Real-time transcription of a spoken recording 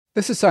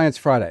This is Science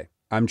Friday.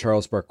 I'm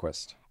Charles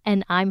Berquist.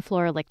 And I'm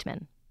Flora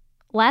Lichtman.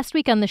 Last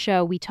week on the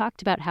show, we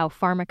talked about how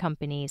pharma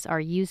companies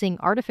are using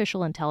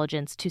artificial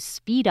intelligence to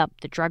speed up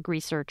the drug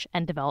research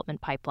and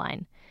development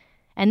pipeline.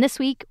 And this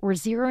week, we're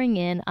zeroing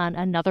in on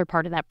another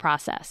part of that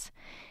process,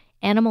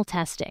 animal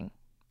testing.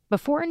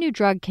 Before a new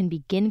drug can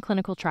begin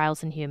clinical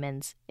trials in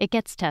humans, it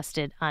gets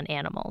tested on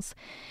animals.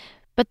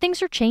 But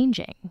things are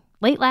changing.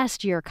 Late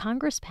last year,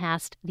 Congress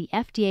passed the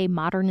FDA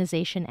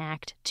Modernization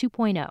Act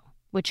 2.0,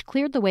 which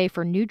cleared the way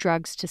for new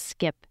drugs to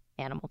skip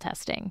animal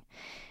testing.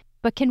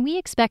 But can we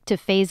expect to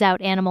phase out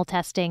animal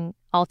testing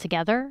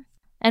altogether?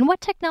 And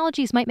what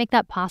technologies might make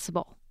that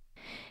possible?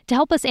 To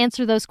help us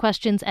answer those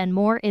questions and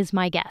more is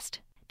my guest,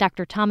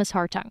 Dr. Thomas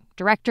Hartung,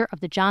 director of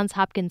the Johns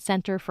Hopkins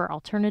Center for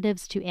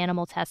Alternatives to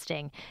Animal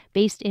Testing,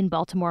 based in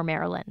Baltimore,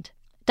 Maryland.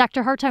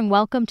 Dr. Hartung,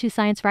 welcome to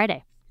Science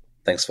Friday.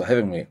 Thanks for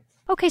having me.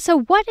 Okay,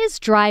 so what is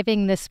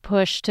driving this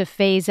push to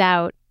phase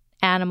out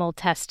animal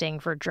testing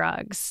for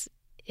drugs?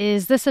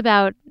 Is this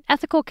about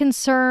ethical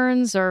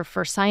concerns or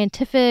for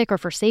scientific or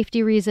for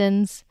safety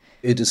reasons?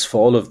 It is for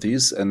all of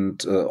these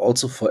and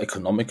also for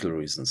economical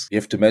reasons. You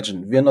have to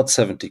imagine, we are not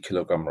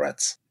 70-kilogram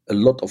rats. A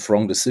lot of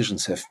wrong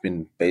decisions have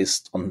been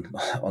based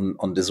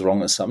on this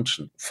wrong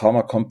assumption.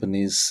 Pharma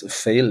companies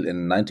fail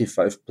in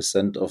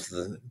 95% of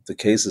the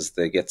cases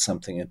they get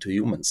something into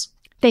humans.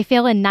 They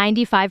fail in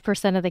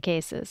 95% of the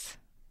cases?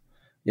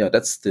 Yeah,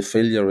 that's the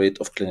failure rate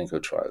of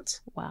clinical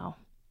trials. Wow.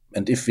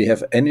 And if we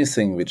have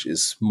anything which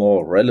is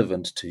more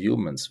relevant to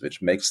humans,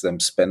 which makes them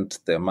spend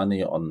their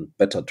money on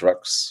better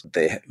drugs,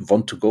 they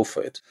want to go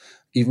for it.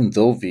 Even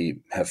though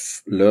we have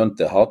learned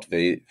the hard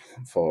way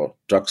for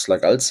drugs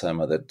like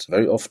Alzheimer that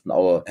very often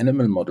our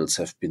animal models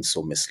have been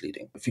so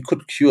misleading. We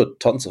could cure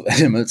tons of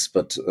animals,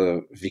 but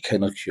we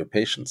cannot cure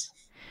patients.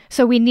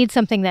 So we need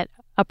something that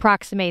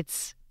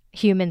approximates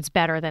humans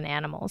better than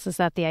animals. Is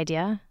that the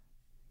idea?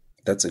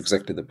 That's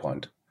exactly the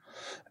point.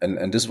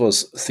 And this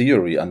was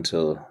theory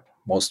until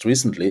most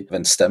recently,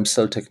 when stem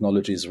cell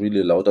technologies really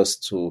allowed us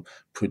to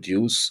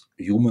produce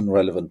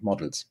human-relevant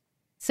models.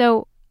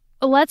 So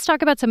let's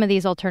talk about some of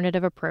these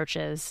alternative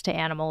approaches to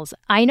animals.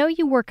 I know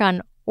you work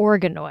on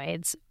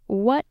organoids.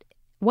 What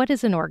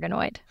is an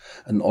organoid?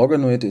 An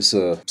organoid is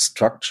a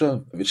structure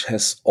which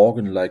has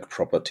organ-like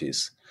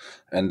properties,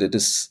 and it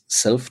is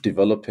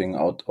self-developing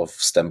out of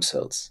stem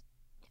cells.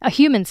 A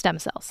human stem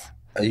cells?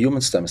 A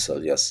human stem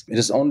cell, yes. It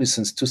is only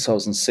since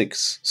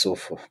 2006, so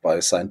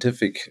by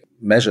scientific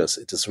measures,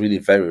 it is really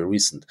very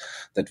recent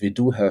that we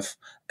do have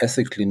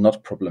ethically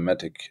not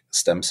problematic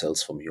stem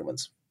cells from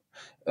humans.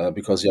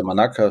 Because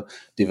Yamanaka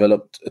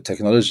developed a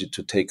technology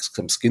to take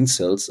some skin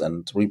cells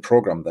and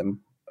reprogram them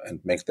and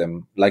make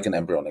them like an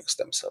embryonic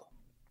stem cell.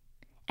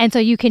 And so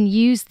you can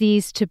use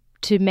these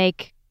to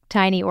make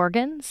tiny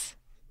organs?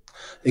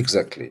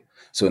 Exactly.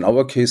 So in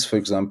our case, for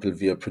example,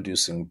 we are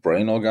producing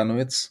brain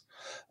organoids.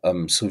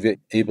 So we're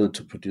able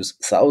to produce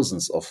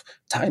thousands of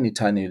tiny,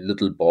 tiny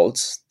little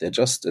balls. They're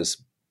just as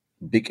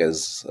big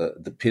as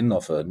the pin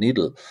of a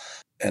needle.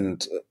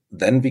 And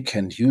then we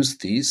can use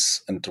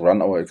these and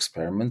run our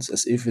experiments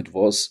as if it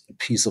was a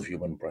piece of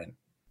human brain.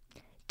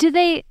 Do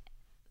they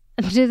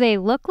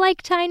look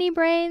like tiny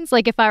brains?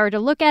 Like if I were to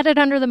look at it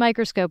under the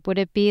microscope, would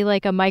it be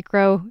like a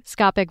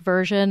microscopic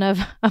version of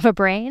a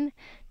brain?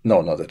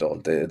 No, not at all.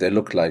 They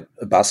look like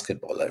a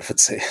basketball, I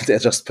would say. They're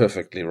just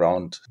perfectly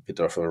round, a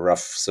bit of a rough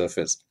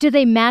surface. Do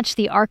they match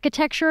the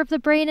architecture of the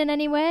brain in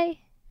any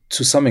way?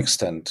 To some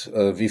extent.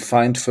 We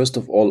find, first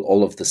of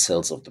all of the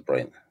cells of the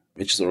brain,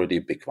 which is already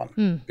a big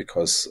one,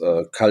 because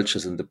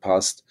cultures in the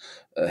past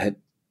had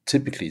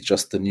typically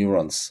just the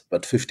neurons,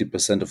 but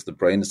 50% of the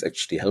brain is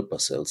actually helper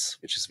cells,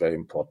 which is very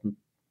important.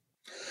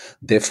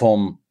 They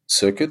form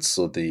circuits,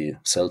 so the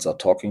cells are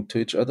talking to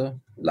each other,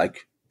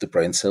 like the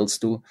brain cells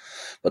do,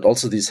 but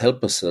also these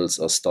helper cells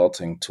are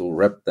starting to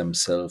wrap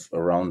themselves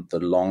around the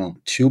long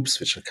tubes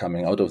which are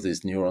coming out of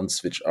these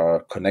neurons, which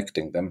are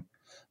connecting them.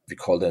 We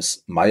call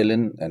this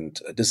myelin, and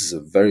this is a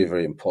very,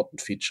 very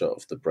important feature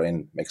of the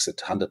brain, makes it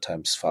 100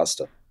 times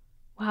faster.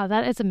 Wow,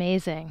 that is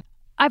amazing.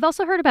 I've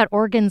also heard about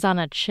organs on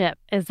a chip.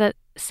 Is that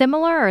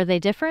similar or are they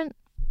different?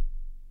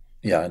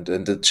 Yeah, and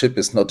the chip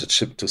is not a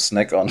chip to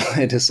snack on.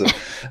 It is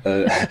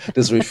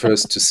this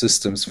refers to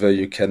systems where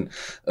you can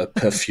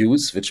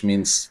perfuse, which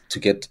means to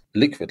get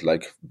liquid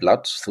like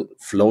blood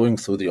flowing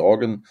through the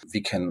organ.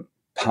 We can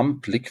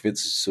pump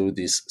liquids through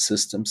these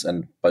systems,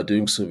 and by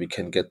doing so, we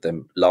can get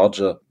them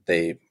larger.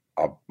 They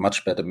are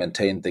much better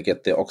maintained. They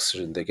get their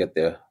oxygen, they get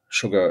their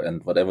sugar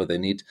and whatever they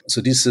need.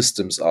 So these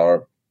systems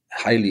are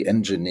highly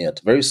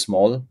engineered, very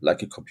small,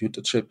 like a computer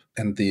chip.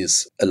 And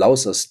this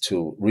allows us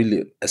to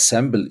really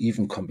assemble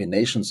even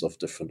combinations of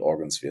different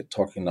organs. We are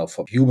talking now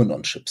for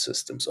human-on-chip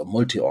systems or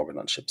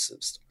multi-organ-on-chip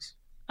systems.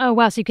 Oh,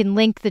 wow. So you can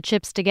link the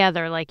chips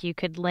together, like you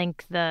could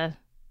link the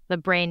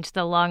brain to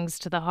the lungs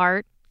to the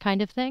heart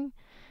kind of thing?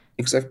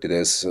 Exactly.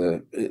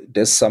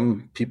 There's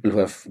some people who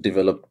have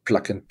developed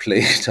plug and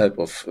play type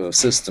of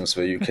systems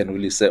where you can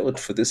really say, "Oh,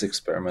 for this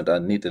experiment, I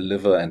need a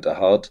liver and a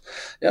heart.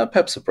 Yeah,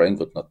 perhaps a brain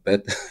would not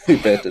be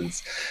bad." And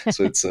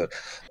so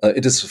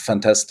it is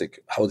fantastic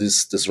how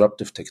this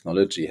disruptive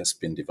technology has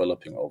been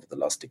developing over the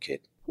last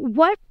decade.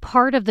 What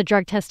part of the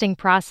drug testing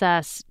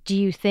process do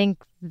you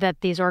think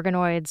that these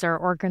organoids or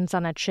organs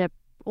on a chip,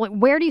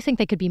 where do you think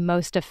they could be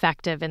most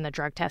effective in the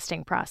drug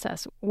testing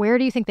process? Where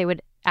do you think they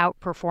would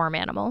outperform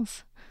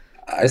animals?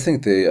 I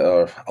think they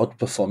are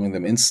outperforming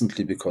them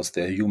instantly because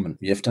they're human.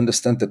 You have to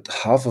understand that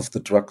half of the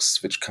drugs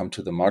which come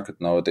to the market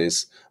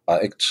nowadays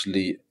are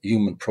actually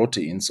human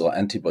proteins or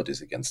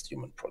antibodies against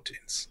human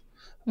proteins.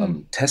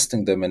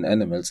 Testing them in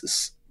animals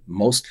is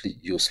mostly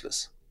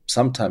useless.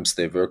 Sometimes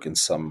they work in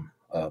some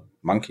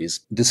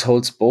monkeys. This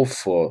holds both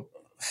for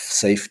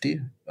safety.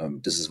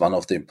 This is one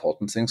of the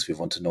important things. We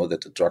want to know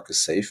that the drug is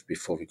safe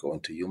before we go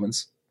into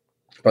humans.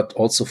 But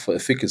also for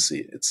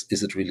efficacy.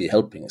 Is it really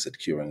helping? Is it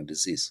curing a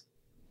disease?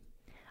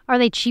 Are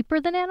they cheaper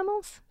than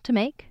animals to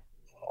make?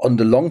 On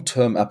the long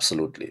term,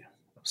 absolutely.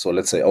 So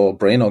let's say our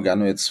brain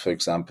organoids, for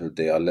example,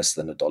 they are less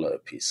than $1 a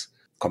piece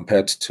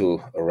compared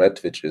to a rat,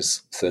 which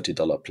is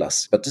 $30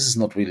 plus. But this is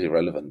not really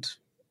relevant.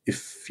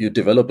 If you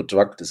develop a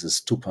drug, this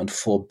is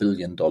 $2.4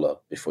 billion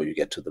before you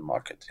get to the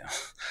market. Yeah.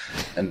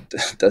 And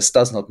this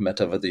does not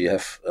matter whether you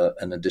have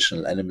an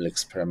additional animal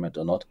experiment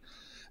or not.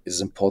 It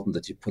is important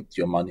that you put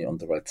your money on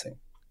the right thing.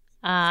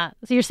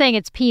 So you're saying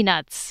it's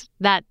peanuts,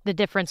 that the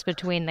difference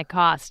between the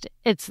cost.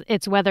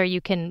 It's whether you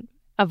can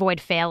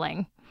avoid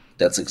failing.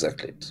 That's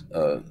exactly it.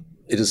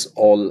 It is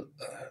all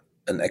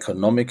an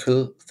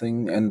economical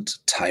thing and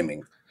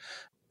timing.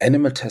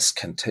 Animal tests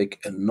can take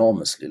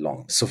enormously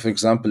long. So, for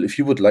example, if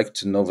you would like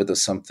to know whether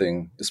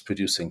something is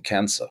producing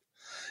cancer,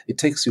 it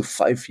takes you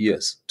 5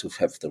 years to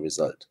have the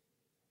result.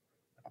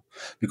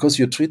 Because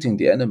you're treating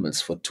the animals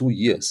for 2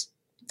 years.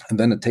 And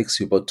then it takes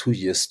you about 2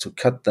 years to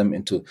cut them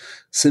into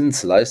thin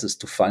slices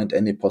to find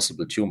any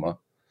possible tumor.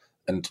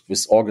 And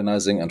with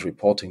organizing and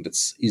reporting,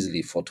 that's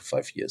easily 4 to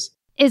 5 years.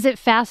 Is it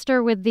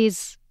faster with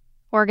these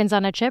organs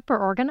on a chip or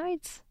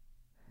organoids?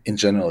 In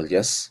general,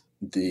 yes.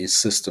 These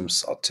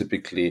systems are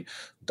typically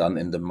done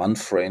in the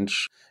month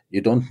range.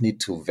 You don't need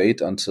to wait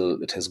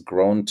until it has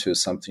grown to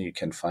something you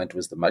can find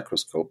with the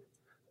microscope.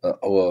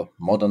 Our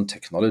modern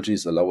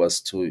technologies allow us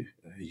to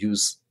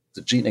use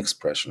the gene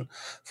expression,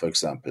 for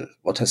example,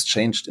 what has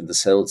changed in the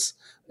cells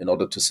in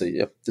order to say,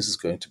 yep, this is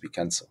going to be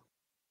cancer.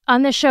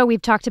 On this show,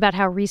 we've talked about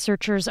how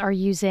researchers are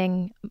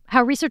using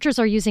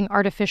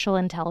artificial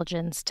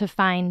intelligence to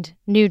find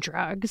new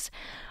drugs.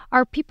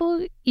 Are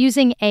people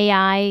using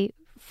AI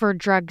for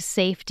drug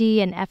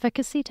safety and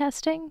efficacy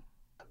testing?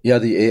 Yeah,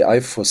 the AI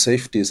for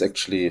safety is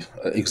actually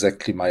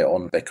exactly my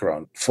own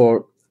background.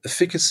 For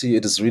efficacy,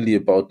 it is really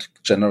about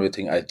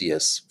generating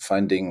ideas,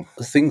 finding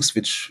things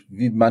which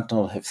we might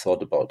not have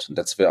thought about. And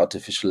that's where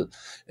artificial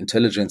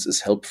intelligence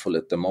is helpful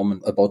at the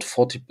moment. About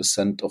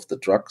 40% of the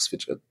drugs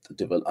which are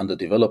under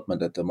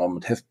development at the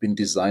moment have been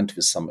designed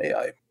with some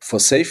AI. For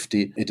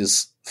safety, it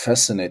is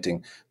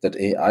fascinating that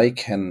AI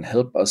can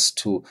help us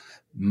to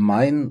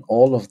mine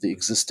all of the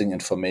existing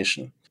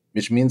information,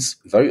 which means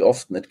very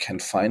often it can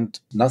find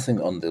nothing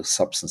on the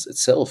substance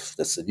itself.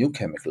 That's a new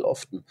chemical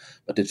often,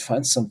 but it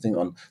finds something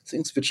on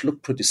things which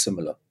look pretty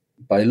similar.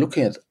 By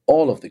looking at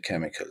all of the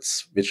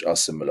chemicals which are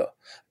similar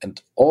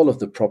and all of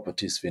the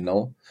properties we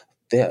know,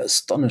 they are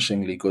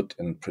astonishingly good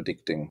in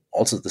predicting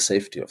also the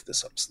safety of the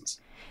substance.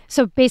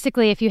 So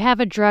basically, if you have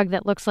a drug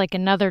that looks like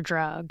another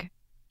drug,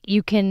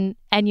 you can,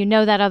 and you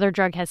know that other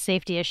drug has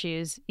safety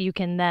issues, you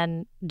can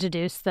then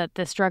deduce that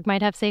this drug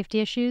might have safety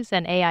issues,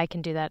 and AI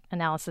can do that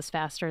analysis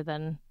faster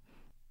than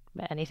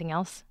anything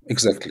else?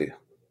 Exactly.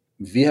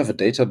 We have a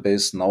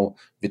database now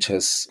which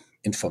has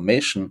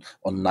information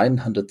on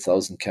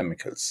 900,000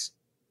 chemicals,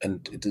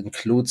 and it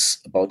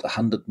includes about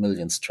 100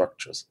 million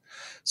structures.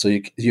 So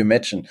you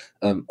imagine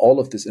all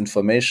of this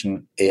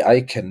information AI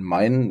can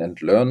mine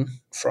and learn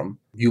from,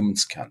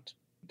 humans can't.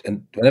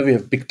 And whenever you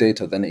have big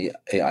data, then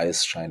AI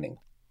is shining.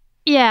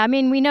 Yeah, I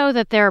mean, we know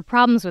that there are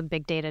problems with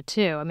big data,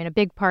 too. I mean, a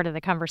big part of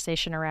the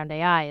conversation around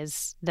AI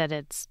is that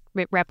it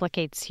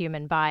replicates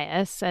human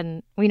bias.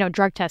 And we know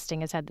drug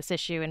testing has had this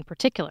issue in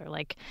particular.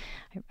 Like,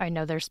 I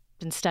know there's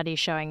been studies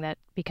showing that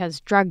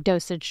because drug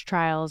dosage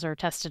trials are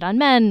tested on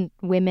men,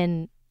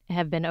 women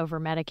have been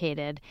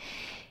over-medicated.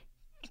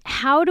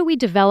 How do we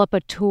develop a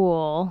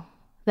tool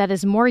that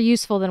is more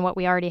useful than what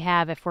we already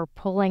have if we're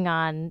pulling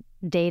on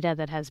data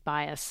that has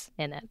bias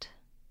in it?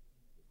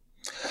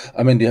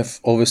 I mean, you have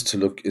always to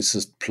look, is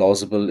it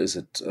plausible?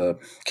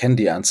 Can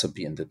the answer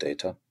be in the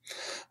data?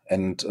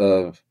 And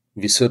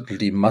we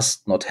certainly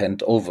must not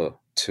hand over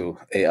to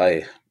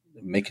AI,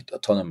 make it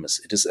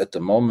autonomous. It is at the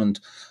moment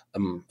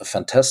a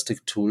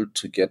fantastic tool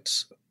to get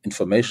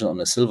information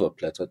on a silver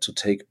platter to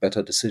take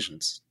better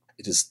decisions.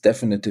 It is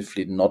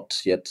definitively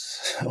not yet,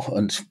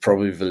 and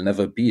probably will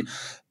never be,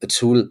 a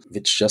tool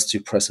which just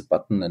you press a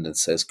button and it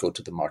says go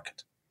to the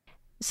market.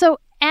 So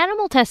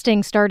animal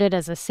testing started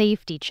as a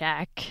safety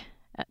check.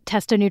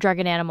 test a new drug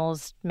in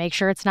animals, make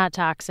sure it's not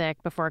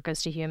toxic before it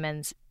goes to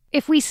humans.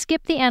 If we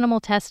skip the animal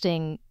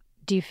testing,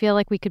 do you feel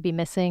like we could be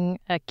missing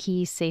a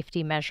key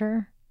safety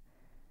measure?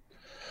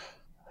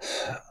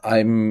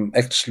 I'm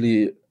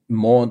actually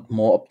more and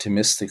more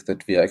optimistic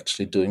that we are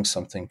actually doing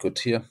something good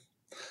here.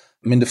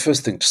 I mean, the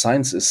first thing,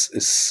 science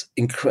is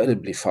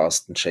incredibly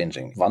fast and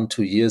changing.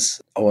 1-2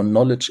 years, our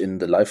knowledge in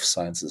the life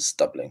sciences is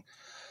doubling.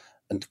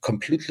 And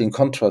completely in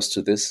contrast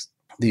to this,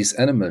 these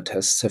animal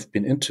tests have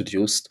been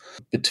introduced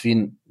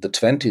between the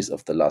 20s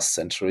of the last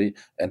century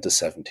and the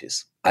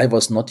 70s. I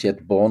was not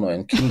yet born or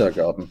in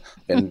kindergarten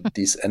when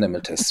these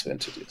animal tests were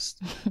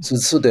introduced.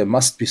 So there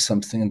must be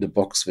something in the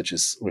box which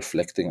is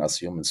reflecting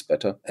us humans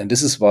better. And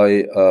this is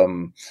why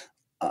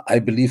I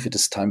believe it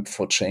is time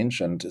for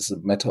change, and it's a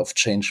matter of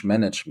change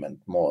management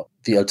more.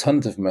 The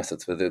alternative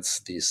methods, whether it's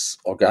these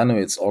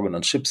organoids, organ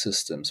on chip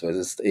systems, whether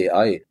it's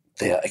AI,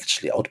 they are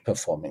actually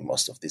outperforming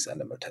most of these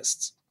animal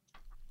tests.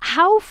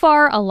 How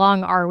far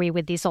along are we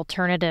with these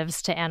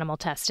alternatives to animal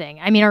testing?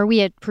 I mean, are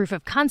we at proof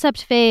of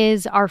concept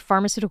phase? Are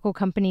pharmaceutical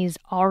companies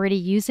already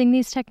using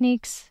these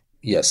techniques?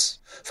 Yes,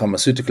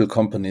 pharmaceutical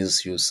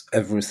companies use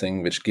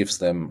everything which gives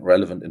them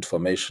relevant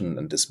information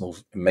and is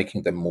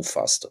making them move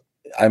faster.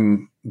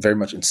 I'm very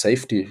much in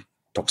safety.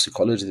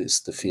 Toxicology is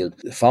the field.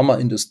 The pharma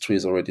industry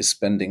is already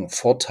spending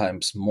 4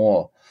 times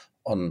more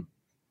on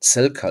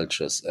cell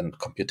cultures and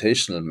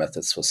computational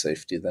methods for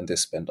safety than they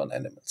spend on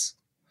animals.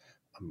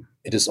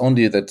 It is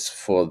only that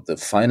for the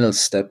final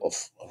step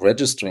of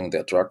registering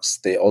their drugs,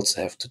 they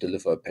also have to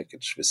deliver a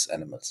package with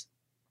animals.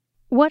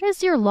 What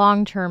is your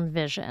long-term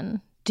vision?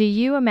 Do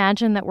you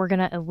imagine that we're going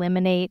to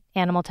eliminate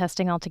animal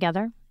testing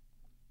altogether?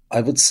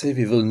 I would say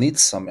we will need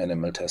some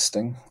animal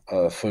testing.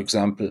 For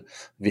example,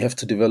 we have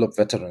to develop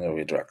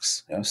veterinary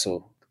drugs. Yeah?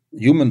 So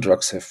human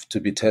drugs have to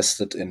be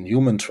tested in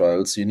human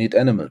trials. You need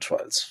animal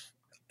trials.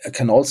 I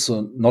can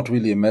also not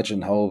really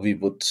imagine how we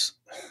would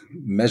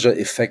measure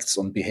effects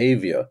on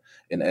behavior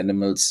in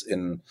animals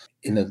in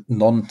a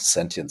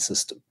non-sentient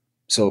system.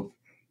 So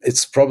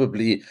it's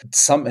probably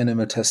some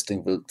animal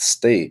testing will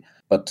stay,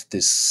 but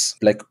this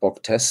black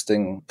box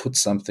testing, put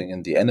something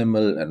in the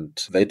animal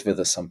and wait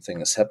whether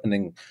something is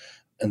happening,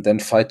 and then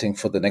fighting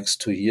for the next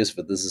 2 years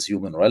whether this is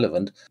human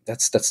relevant,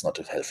 that's not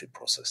a healthy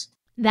process.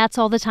 That's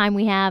all the time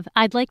we have.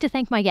 I'd like to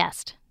thank my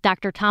guest,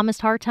 Dr.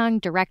 Thomas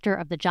Hartung, director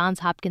of the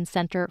Johns Hopkins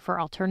Center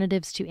for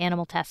Alternatives to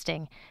Animal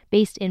Testing,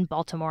 based in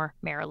Baltimore,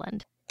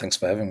 Maryland. Thanks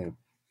for having me.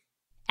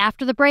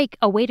 After the break,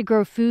 a way to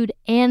grow food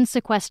and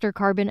sequester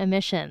carbon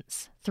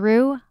emissions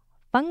through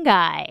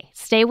fungi.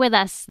 Stay with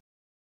us.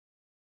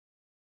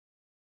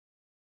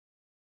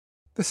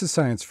 This is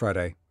Science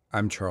Friday.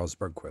 I'm Charles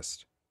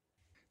Bergquist.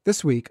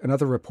 This week,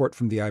 another report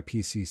from the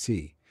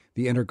IPCC,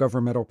 the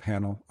Intergovernmental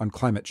Panel on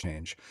Climate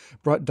Change,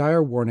 brought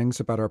dire warnings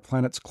about our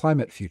planet's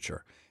climate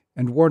future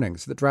and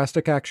warnings that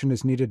drastic action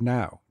is needed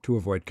now to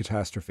avoid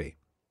catastrophe.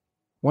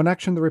 One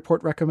action the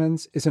report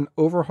recommends is an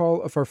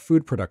overhaul of our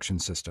food production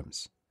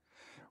systems.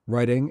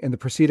 Writing in the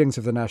Proceedings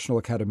of the National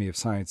Academy of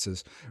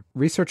Sciences,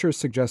 researchers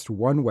suggest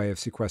one way of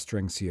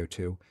sequestering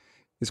CO2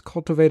 is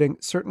cultivating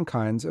certain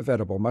kinds of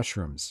edible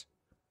mushrooms.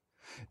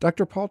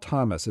 Dr. Paul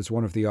Thomas is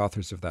one of the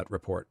authors of that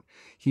report.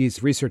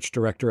 He's research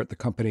director at the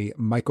company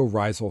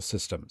Mycorrhizal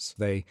Systems.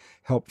 They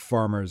help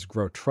farmers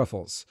grow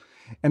truffles,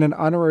 and an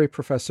honorary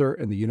professor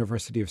in the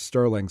University of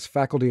Stirling's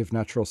Faculty of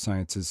Natural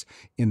Sciences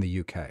in the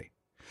UK.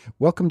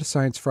 Welcome to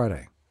Science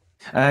Friday.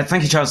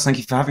 Thank you, Charles. Thank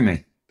you for having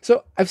me.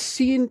 So I've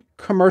seen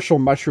commercial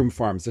mushroom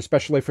farms,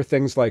 especially for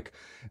things like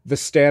the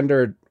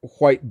standard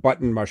white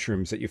button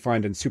mushrooms that you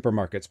find in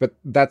supermarkets, but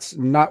that's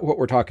not what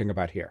we're talking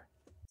about here.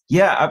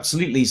 Yeah,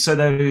 absolutely. So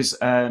those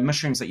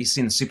mushrooms that you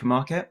see in the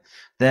supermarket,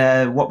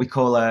 they're what we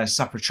call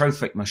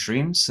saprotrophic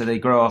mushrooms. So they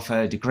grow off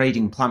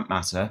degrading plant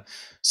matter.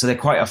 So they're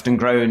quite often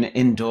grown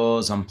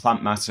indoors on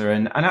plant matter.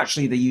 And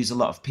actually, they use a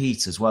lot of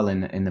peat as well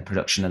in the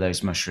production of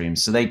those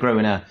mushrooms. So they grow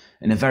in a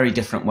very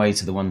different way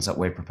to the ones that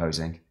we're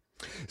proposing.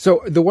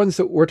 So the ones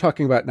that we're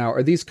talking about now,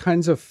 are these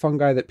kinds of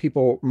fungi that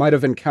people might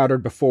have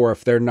encountered before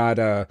if they're not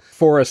a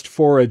forest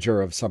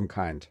forager of some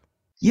kind?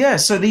 Yeah,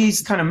 so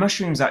these kind of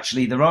mushrooms,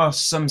 actually, there are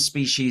some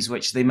species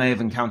which they may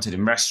have encountered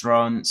in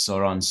restaurants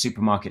or on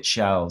supermarket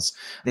shelves.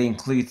 They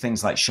include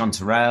things like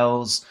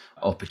chanterelles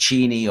or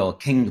porcini or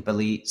king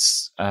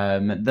boletes.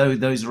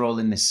 Those are all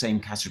in this same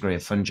category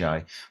of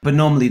fungi. But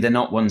normally they're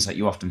not ones that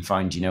you often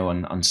find,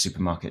 on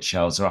supermarket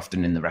shelves. They're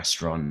often in the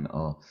restaurant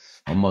or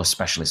more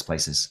specialist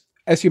places.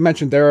 As you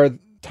mentioned, there are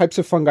types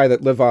of fungi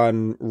that live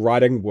on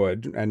rotting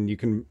wood, and you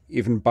can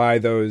even buy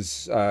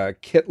those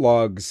kit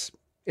logs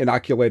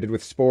inoculated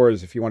with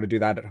spores if you want to do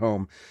that at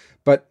home.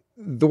 But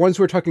the ones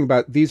we're talking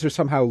about, these are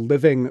somehow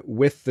living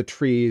with the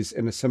trees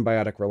in a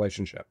symbiotic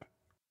relationship.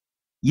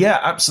 Yeah,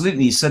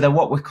 absolutely. So they're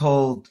what we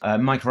call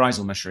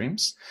mycorrhizal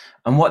mushrooms.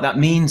 And what that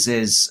means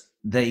is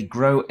they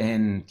grow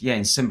in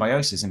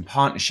symbiosis, in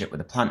partnership with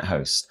a plant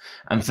host.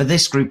 And for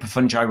this group of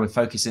fungi we're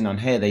focusing on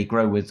here, they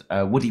grow with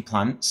woody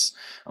plants.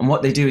 And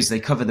what they do is they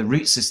cover the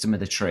root system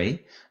of the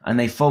tree and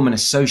they form an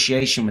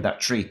association with that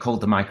tree called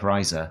the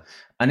mycorrhiza.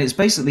 And it's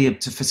basically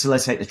to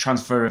facilitate the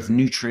transfer of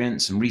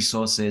nutrients and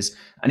resources.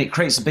 And it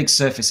creates a big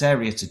surface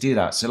area to do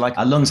that. So like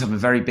our lungs have a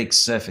very big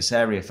surface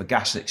area for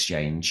gas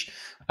exchange.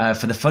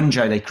 For the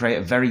fungi, they create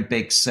a very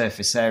big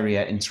surface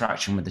area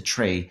interaction with the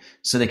tree.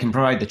 So they can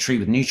provide the tree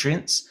with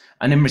nutrients.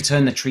 And in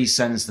return, the tree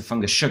sends the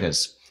fungus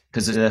sugars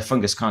because the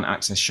fungus can't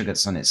access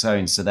sugars on its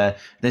own. So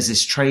there's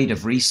this trade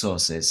of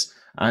resources.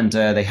 And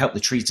they help the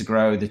tree to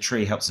grow. The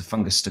tree helps the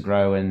fungus to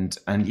grow. And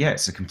yeah,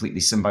 it's a completely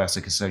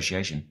symbiotic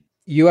association.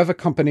 You have a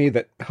company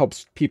that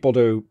helps people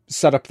to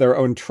set up their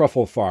own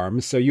truffle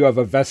farms, so you have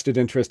a vested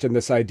interest in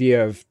this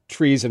idea of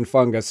trees and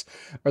fungus.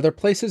 Are there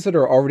places that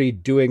are already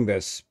doing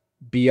this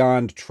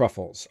beyond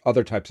truffles,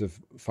 other types of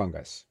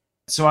fungus?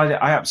 So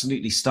I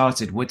absolutely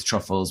started with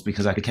truffles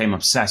because I became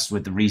obsessed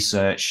with the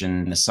research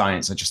and the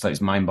science. I just thought it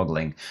was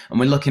mind-boggling. And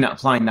we're looking at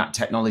applying that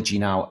technology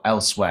now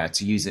elsewhere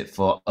to use it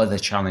for other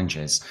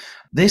challenges.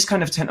 This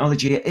kind of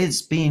technology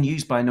is being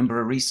used by a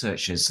number of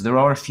researchers. So there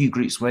are a few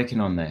groups working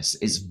on this.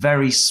 It's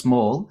very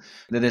small.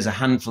 There's a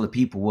handful of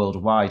people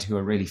worldwide who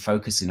are really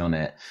focusing on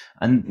it.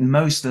 And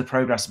most of the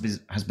progress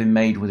has been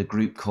made with a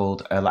group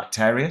called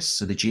Lactarius,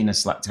 so the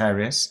genus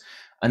Lactarius.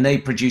 And they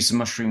produce a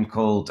mushroom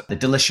called the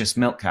delicious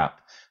milkcap.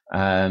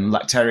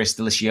 Lactarius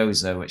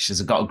deliciosa, which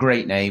has got a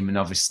great name and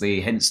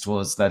obviously hints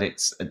towards that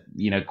it's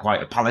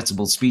quite a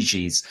palatable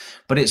species,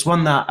 but it's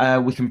one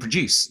that we can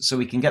produce, so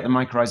we can get the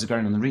mycorrhiza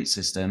growing on the root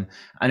system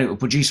and it will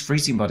produce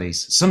fruiting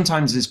bodies,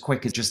 sometimes as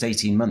quick as just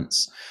 18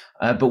 months.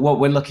 But what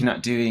we're looking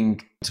at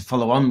doing to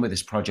follow on with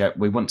this project,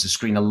 we want to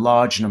screen a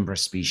large number of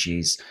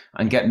species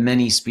and get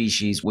many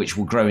species which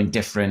will grow in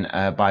different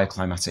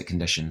bioclimatic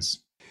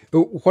conditions.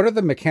 What are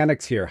the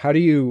mechanics here? How do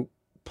you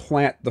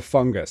plant the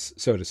fungus,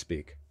 so to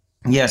speak?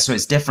 Yeah, so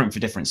it's different for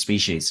different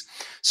species.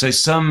 So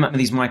some of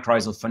these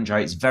mycorrhizal fungi,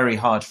 it's very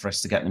hard for us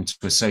to get them to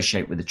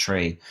associate with the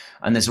tree.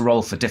 And there's a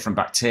role for different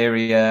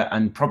bacteria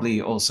and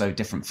probably also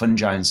different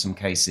fungi in some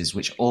cases,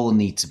 which all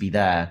need to be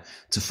there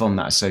to form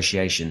that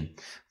association.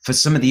 For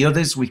some of the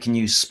others, we can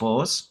use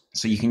spores.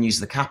 So you can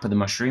use the cap of the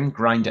mushroom,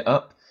 grind it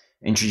up,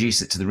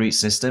 introduce it to the root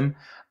system.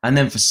 And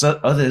then for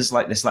others,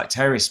 like this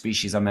Lactarius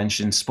species I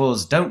mentioned,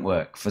 spores don't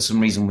work for some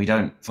reason we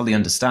don't fully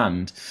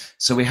understand.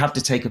 So we have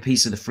to take a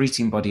piece of the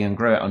fruiting body and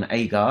grow it on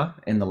agar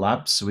in the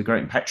lab. So we grow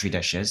it in Petri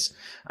dishes.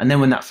 And then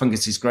when that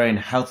fungus is growing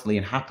healthily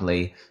and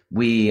happily,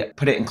 we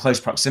put it in close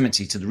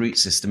proximity to the root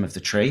system of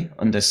the tree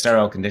under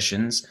sterile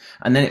conditions.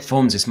 And then it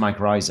forms this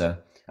mycorrhiza.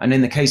 And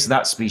in the case of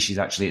that species,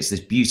 actually, it's this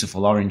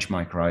beautiful orange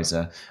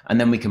mycorrhiza. And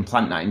then we can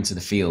plant that into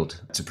the field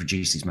to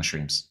produce these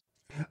mushrooms.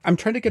 I'm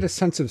trying to get a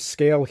sense of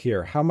scale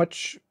here. How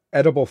much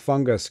edible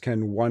fungus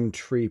can one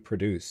tree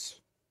produce?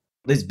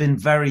 There's been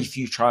very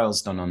few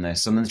trials done on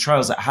this. And the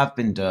trials that have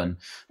been done,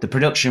 the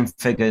production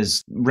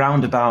figures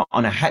roundabout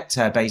on a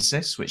hectare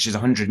basis, which is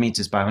 100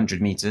 meters by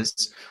 100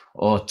 meters,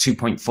 or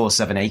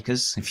 2.47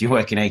 acres, if you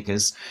work in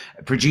acres,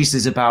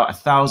 produces about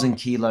 1,000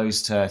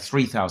 kilos to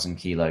 3,000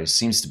 kilos,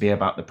 seems to be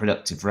about the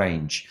productive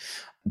range.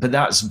 But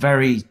that's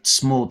very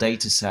small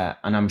data set.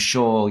 And I'm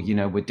sure,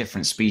 with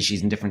different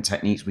species and different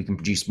techniques, we can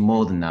produce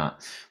more than that.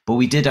 But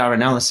we did our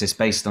analysis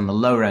based on the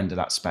lower end of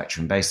that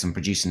spectrum, based on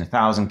producing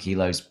 1,000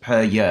 kilos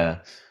per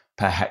year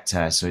per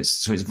hectare. So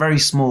it's very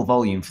small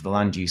volume for the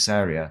land use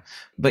area.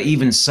 But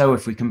even so,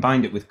 if we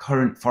combined it with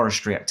current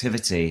forestry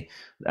activity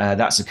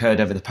that's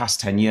occurred over the past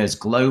 10 years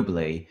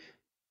globally,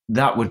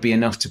 that would be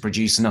enough to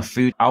produce enough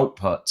food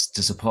output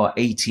to support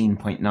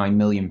 18.9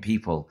 million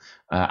people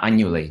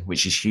annually,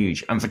 which is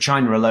huge. And for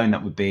China alone,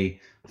 that would be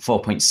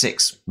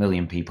 4.6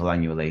 million people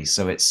annually.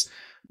 So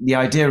the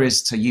idea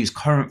is to use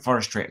current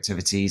forestry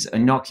activities,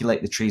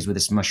 inoculate the trees with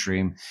this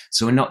mushroom,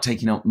 so we're not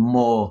taking up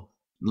more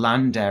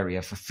land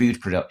area for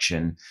food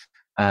production.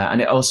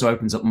 And it also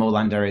opens up more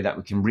land area that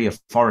we can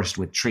reforest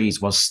with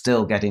trees while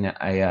still getting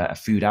a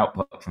food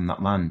output from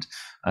that land,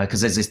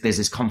 because there's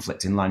this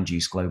conflict in land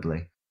use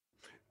globally.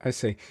 I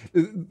see.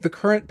 The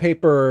current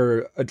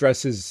paper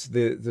addresses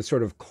the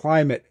sort of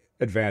climate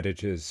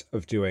advantages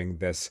of doing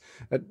this.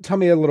 Tell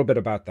me a little bit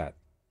about that.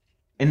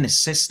 In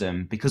this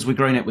system, because we're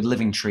growing it with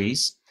living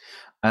trees,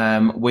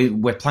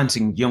 we're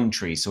planting young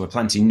trees. So we're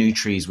planting new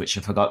trees which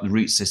have got the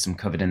root system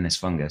covered in this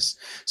fungus.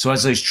 So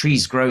as those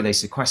trees grow, they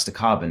sequester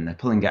carbon, they're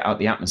pulling it out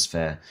the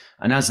atmosphere.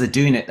 And as they're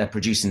doing it, they're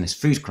producing this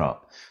food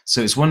crop.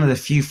 So it's one of the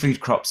few food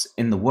crops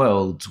in the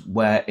world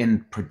where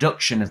in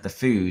production of the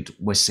food,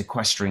 we're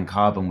sequestering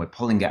carbon, we're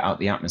pulling it out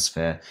the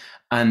atmosphere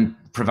and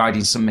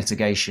providing some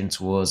mitigation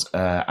towards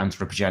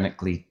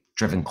anthropogenically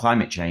driven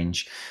climate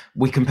change.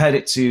 We compared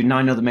it to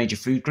 9 other major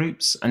food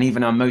groups, and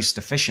even our most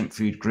efficient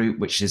food group,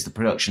 which is the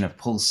production of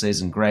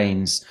pulses and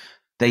grains,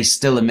 they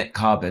still emit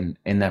carbon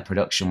in their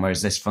production,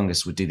 whereas this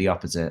fungus would do the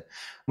opposite.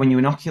 When you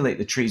inoculate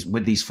the trees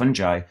with these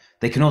fungi,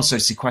 they can also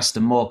sequester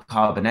more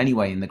carbon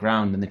anyway in the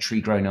ground than the tree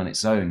growing on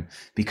its own,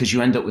 because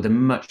you end up with a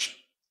much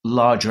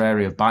larger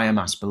area of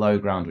biomass below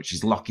ground, which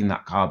is locking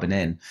that carbon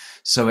in.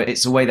 So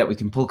it's a way that we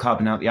can pull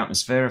carbon out the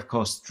atmosphere, of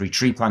course, through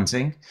tree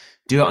planting,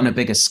 do it on a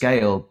bigger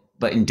scale,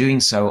 but in doing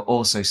so,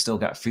 also still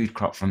get a food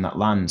crop from that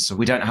land. So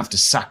we don't have to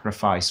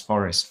sacrifice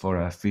forest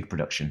for food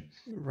production.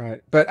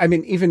 Right. But I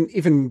mean,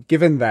 even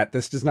given that,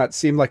 this does not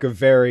seem like a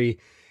very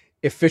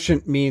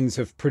efficient means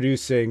of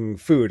producing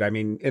food. I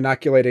mean,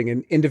 inoculating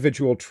in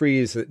individual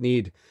trees that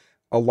need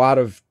a lot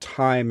of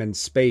time and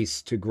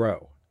space to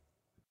grow.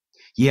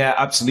 Yeah,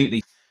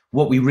 absolutely.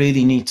 What we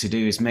really need to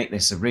do is make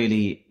this a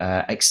really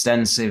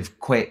extensive,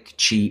 quick,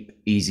 cheap,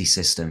 easy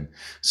system.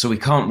 So we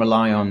can't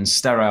rely on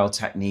sterile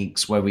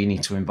techniques where we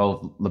need to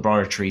involve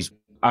laboratories.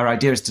 Our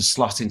idea is to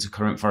slot into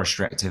current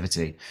forestry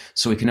activity.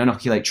 So we can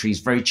inoculate trees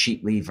very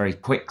cheaply, very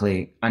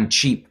quickly, and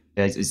cheap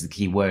is the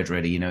key word,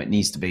 really. You know, it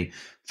needs to be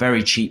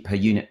very cheap per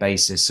unit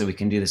basis. So we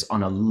can do this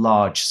on a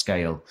large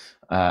scale.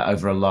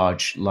 Over a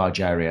large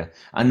area.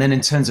 And then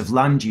in terms of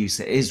land use,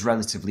 it is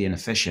relatively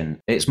inefficient.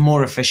 It's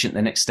more efficient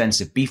than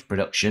extensive beef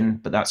production,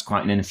 but that's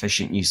quite an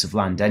inefficient use of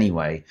land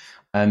anyway.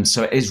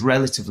 So it is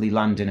relatively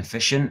land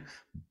inefficient,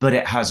 but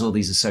it has all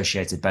these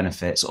associated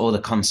benefits, all the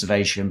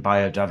conservation,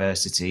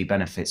 biodiversity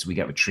benefits we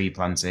get with tree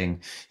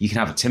planting. You can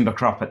have a timber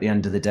crop at the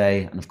end of the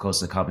day, and of course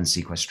the carbon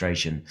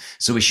sequestration.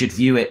 So we should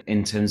view it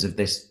in terms of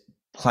this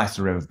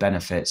plethora of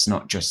benefits,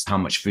 not just how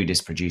much food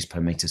is produced per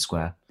meter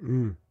square.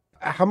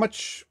 How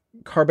much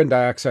carbon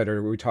dioxide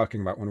are we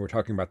talking about when we're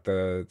talking about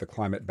the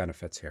climate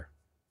benefits here?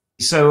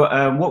 So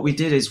what we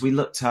did is we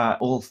looked at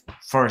all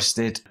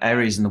forested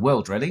areas in the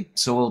world, really.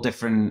 So all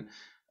different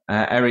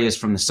areas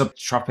from the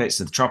subtropics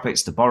to the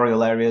tropics to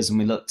boreal areas. And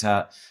we looked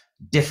at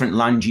different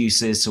land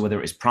uses. So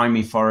whether it's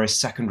primary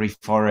forest, secondary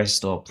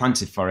forest, or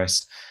planted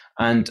forest.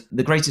 And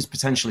the greatest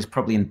potential is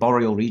probably in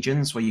boreal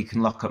regions where you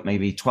can lock up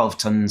maybe 12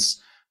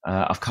 tons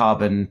of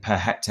carbon per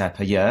hectare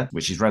per year,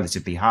 which is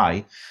relatively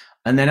high.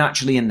 And then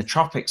actually in the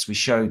tropics, we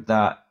showed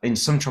that in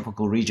some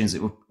tropical regions,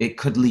 it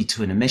could lead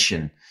to an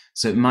emission.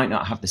 So it might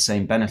not have the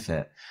same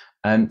benefit.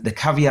 The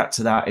caveat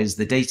to that is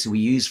the data we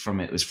used from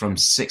it was from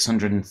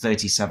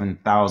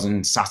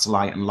 637,000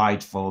 satellite and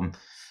light form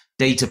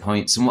data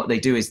points. And what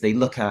they do is they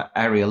look at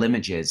aerial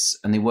images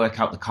and they work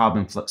out the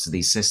carbon flux of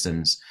these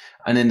systems.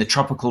 And in the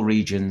tropical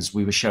regions,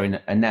 we were showing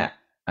a net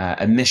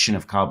emission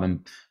of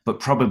carbon, but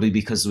probably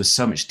because there was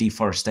so much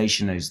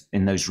deforestation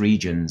in those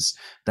regions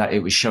that it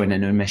was showing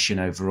an emission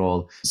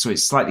overall. So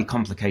it's slightly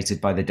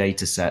complicated by the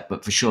data set,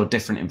 but for sure,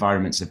 different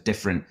environments have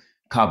different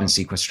carbon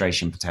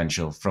sequestration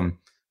potential from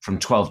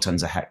 12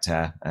 tons a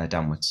hectare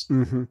downwards.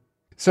 Mm-hmm.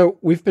 So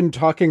we've been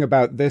talking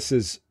about this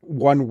as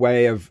one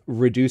way of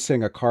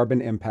reducing a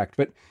carbon impact,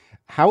 but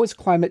how is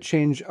climate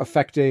change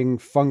affecting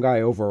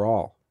fungi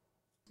overall?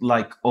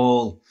 Like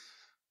all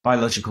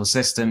biological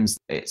systems,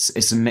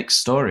 it's a mixed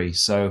story.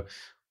 So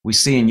we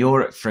see in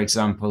Europe, for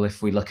example,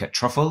 if we look at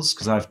truffles,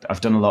 because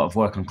I've done a lot of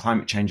work on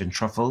climate change and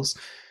truffles.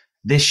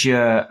 This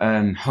year,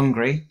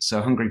 Hungary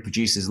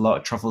produces a lot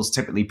of truffles,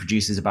 typically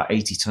produces about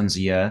 80 tons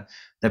a year.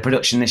 Their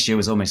production this year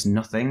was almost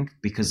nothing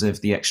because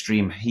of the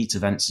extreme heat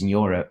events in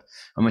Europe.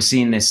 And we're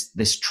seeing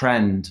this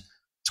trend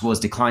towards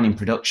declining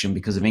production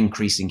because of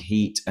increasing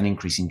heat and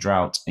increasing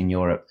drought in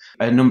Europe.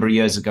 A number of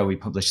years ago, we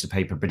published a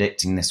paper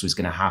predicting this was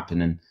going to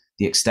happen and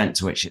the extent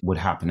to which it would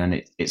happen,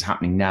 and it's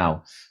happening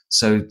now.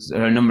 So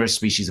there are a number of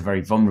species that are very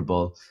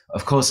vulnerable.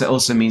 Of course, it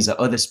also means that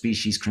other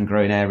species can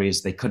grow in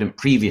areas they couldn't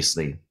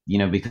previously,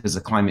 because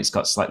the climate's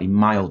got slightly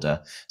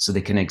milder, so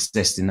they can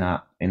exist in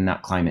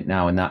that climate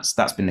now. And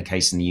that's been the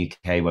case in the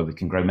UK, where we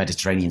can grow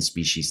Mediterranean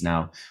species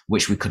now,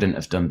 which we couldn't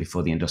have done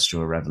before the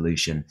Industrial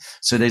Revolution.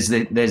 So there's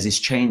this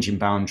change in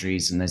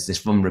boundaries and there's this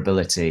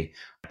vulnerability,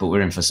 but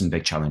we're in for some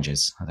big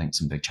challenges. I think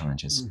some big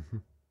challenges. Mm-hmm.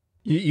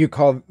 You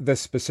call this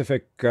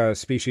specific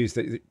species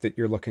that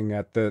you're looking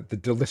at the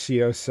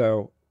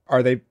delicioso.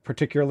 Are they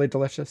particularly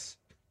delicious?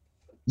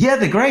 Yeah,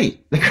 they're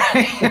great.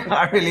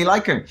 I really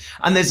like them.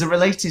 And there's a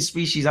related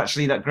species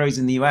actually that grows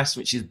in the US,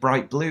 which is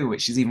bright blue,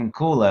 which is even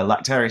cooler,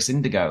 Lactarius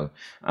indigo.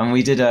 And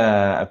we did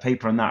a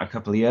paper on that a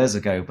couple of years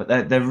ago.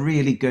 But they're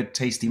really good,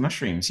 tasty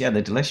mushrooms. Yeah,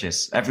 they're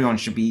delicious. Everyone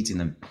should be eating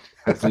them.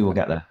 Hopefully we'll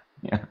get there.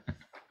 Yeah.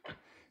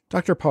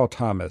 Dr. Paul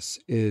Thomas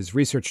is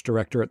research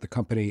director at the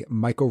company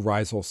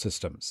Mycorrhizal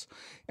Systems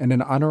and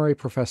an honorary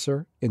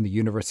professor in the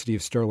University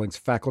of Stirling's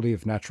Faculty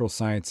of Natural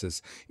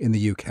Sciences in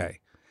the UK.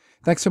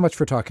 Thanks so much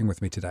for talking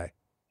with me today.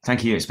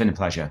 Thank you. It's been a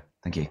pleasure.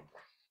 Thank you.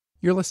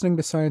 You're listening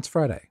to Science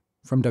Friday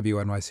from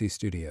WNYC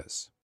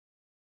Studios.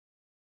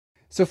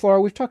 So,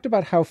 Flora, we've talked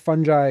about how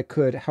fungi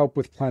could help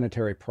with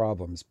planetary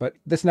problems, but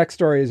this next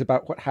story is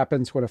about what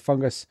happens when a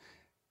fungus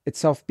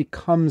itself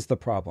becomes the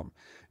problem,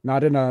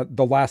 not in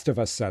the Last of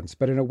Us sense,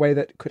 but in a way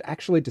that could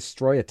actually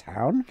destroy a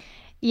town?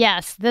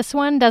 Yes, this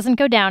one doesn't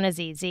go down as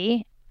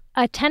easy.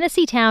 A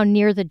Tennessee town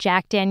near the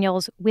Jack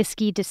Daniel's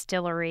whiskey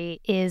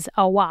distillery is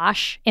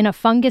awash in a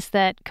fungus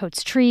that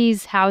coats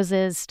trees,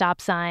 houses,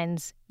 stop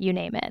signs, you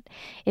name it.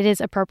 It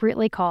is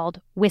appropriately called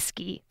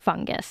whiskey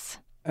fungus.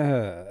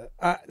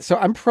 So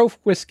I'm pro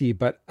whiskey,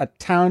 but a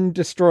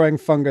town-destroying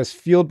fungus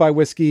fueled by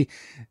whiskey,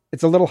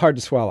 it's a little hard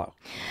to swallow.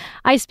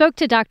 I spoke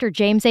to Dr.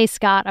 James A.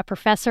 Scott, a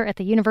professor at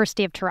the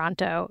University of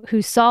Toronto,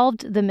 who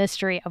solved the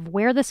mystery of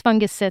where this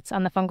fungus sits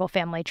on the fungal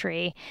family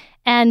tree.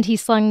 And he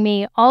slung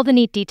me all the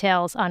neat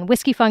details on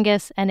whiskey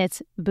fungus and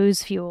its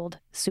booze-fueled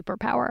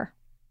superpower.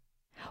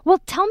 Well,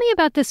 tell me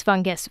about this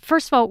fungus.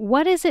 First of all,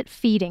 what is it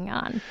feeding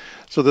on?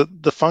 So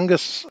the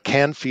fungus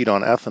can feed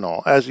on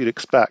ethanol, as you'd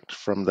expect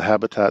from the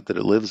habitat that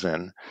it lives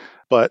in,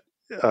 but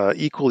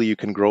equally you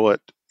can grow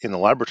it in the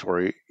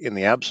laboratory in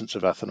the absence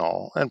of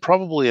ethanol, and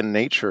probably in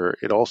nature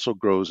it also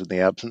grows in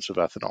the absence of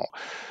ethanol.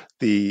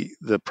 The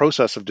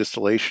process of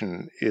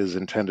distillation is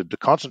intended to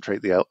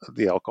concentrate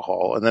the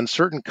alcohol, and then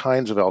certain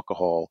kinds of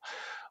alcohol,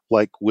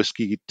 like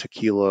whiskey,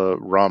 tequila,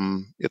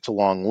 rum, it's a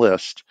long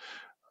list,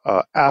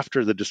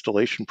 after the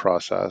distillation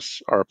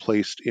process are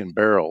placed in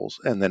barrels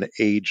and then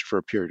aged for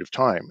a period of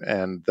time.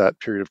 And that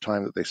period of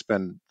time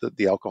that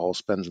the alcohol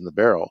spends in the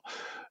barrel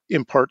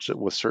imparts it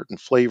with certain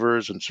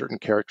flavors and certain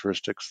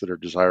characteristics that are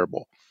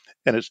desirable.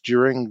 And it's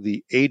during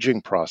the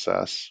aging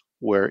process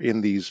where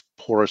in these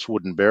porous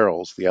wooden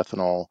barrels, the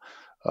ethanol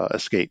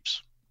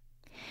escapes.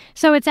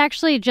 So it's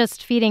actually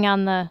just feeding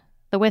on the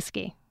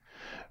whiskey.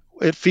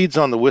 It feeds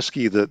on the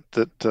whiskey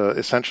that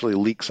essentially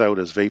leaks out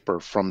as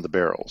vapor from the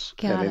barrels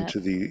and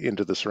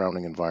into the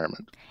surrounding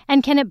environment.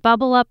 And can it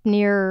bubble up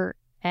near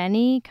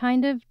any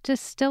kind of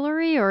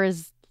distillery, or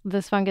is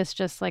this fungus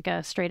just like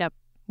a straight up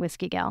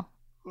whiskey gal?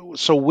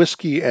 So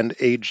whiskey and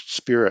aged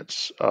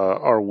spirits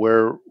are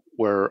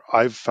where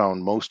I've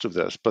found most of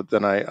this, but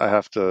then I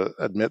have to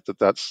admit that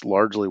that's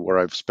largely where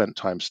I've spent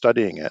time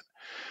studying it.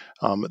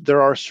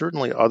 There are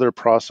certainly other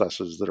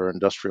processes that are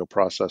industrial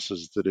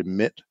processes that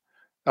emit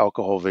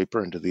alcohol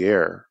vapor into the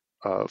air.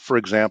 For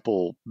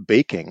example,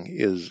 baking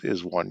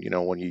is one. You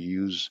know, when you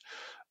use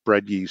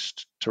bread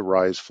yeast to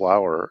rise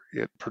flour,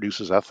 it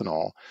produces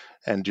ethanol.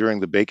 And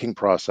during the baking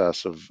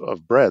process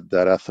of bread,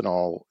 that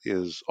ethanol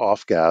is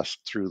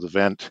off-gassed through the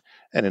vent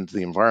and into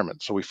the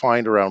environment. So we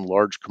find around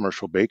large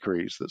commercial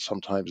bakeries that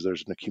sometimes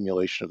there's an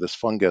accumulation of this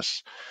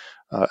fungus,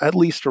 at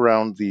least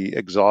around the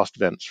exhaust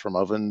vents from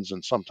ovens,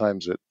 and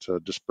sometimes it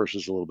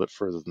disperses a little bit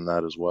further than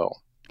that as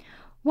well.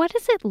 What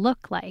does it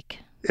look like?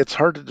 It's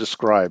hard to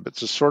describe.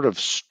 It's a sort of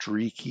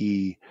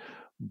streaky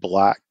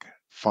black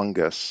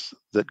fungus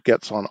that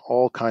gets on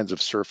all kinds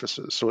of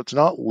surfaces. So it's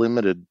not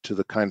limited to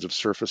the kinds of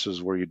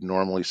surfaces where you'd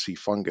normally see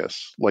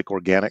fungus, like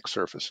organic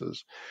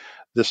surfaces.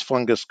 This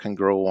fungus can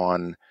grow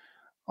on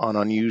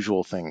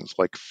unusual things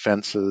like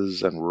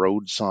fences and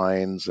road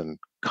signs and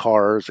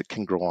cars. It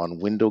can grow on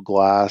window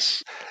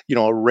glass,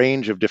 a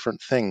range of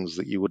different things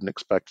that you wouldn't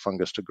expect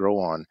fungus to grow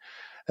on.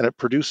 And it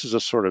produces a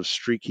sort of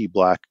streaky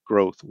black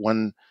growth.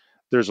 When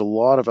there's a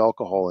lot of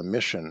alcohol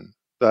emission,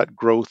 that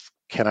growth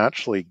can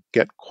actually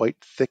get quite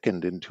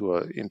thickened into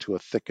a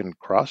thickened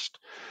crust.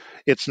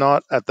 It's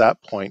not at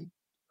that point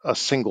a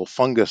single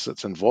fungus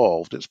that's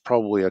involved. It's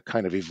probably a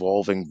kind of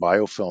evolving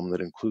biofilm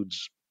that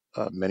includes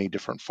many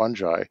different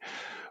fungi.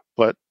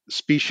 But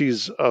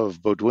species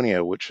of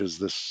Bauduinia, which is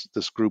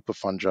this group of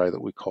fungi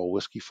that we call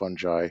whiskey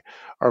fungi,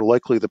 are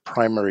likely the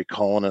primary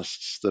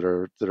colonists that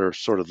are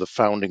sort of the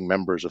founding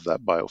members of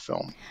that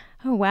biofilm.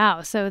 Oh,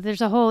 wow. So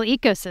there's a whole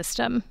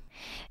ecosystem.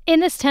 In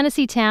this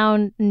Tennessee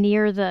town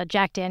near the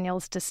Jack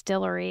Daniel's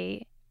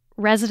distillery,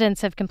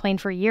 residents have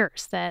complained for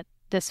years that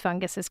this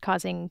fungus is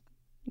causing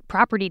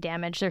property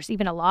damage. There's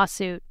even a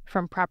lawsuit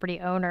from property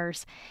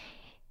owners.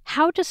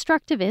 How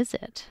destructive is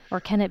it, or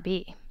can it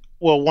be?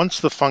 Well, once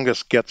the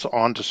fungus gets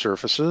onto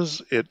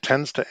surfaces, it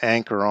tends to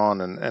anchor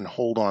on and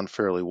hold on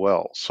fairly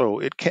well. So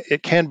it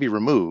can be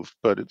removed,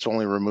 but it's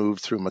only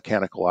removed through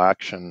mechanical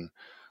action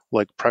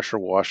like pressure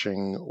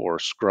washing or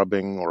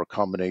scrubbing or a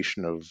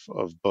combination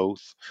of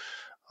both.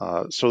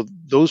 So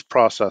those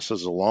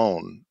processes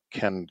alone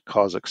can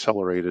cause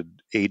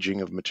accelerated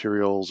aging of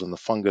materials, and the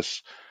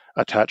fungus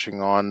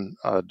attaching on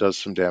does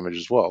some damage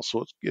as well.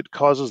 So it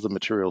causes the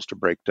materials to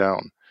break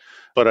down.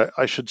 But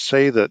I should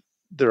say that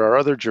there are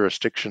other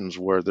jurisdictions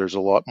where there's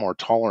a lot more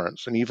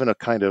tolerance and even a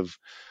kind of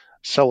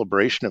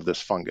celebration of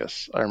this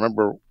fungus. I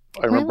remember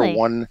Really?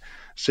 one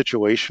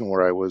situation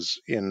where I was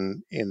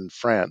in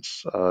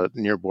France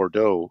near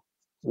Bordeaux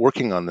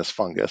working on this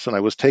fungus, and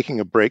I was taking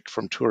a break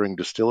from touring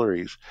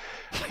distilleries.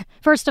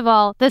 First of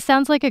all, this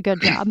sounds like a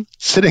good job.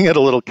 Sitting at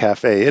a little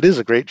cafe. It is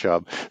a great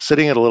job.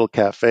 Sitting at a little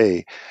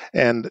cafe,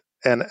 and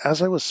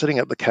as I was sitting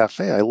at the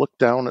cafe, I looked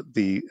down at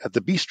the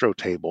bistro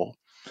table,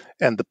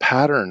 and the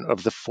pattern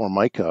of the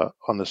formica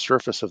on the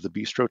surface of the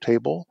bistro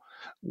table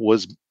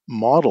was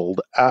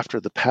modeled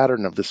after the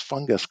pattern of this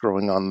fungus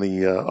growing on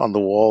the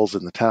walls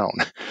in the town.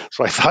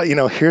 So I thought,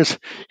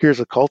 here's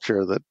a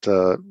culture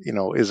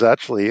that is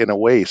actually in a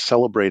way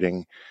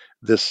celebrating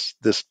this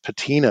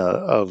patina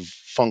of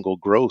fungal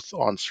growth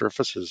on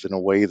surfaces in a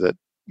way that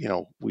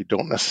we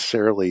don't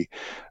necessarily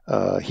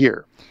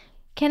hear.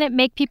 Can it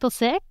make people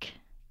sick?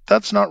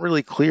 That's not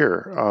really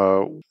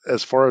clear.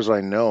 As far as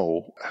I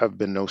know, have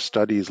been no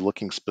studies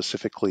looking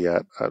specifically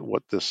at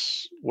what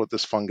this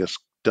fungus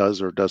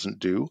does or doesn't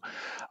do.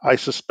 I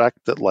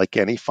suspect that, like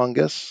any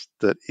fungus,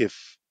 that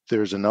if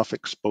there's enough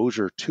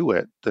exposure to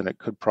it, then it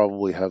could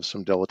probably have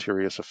some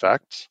deleterious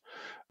effects.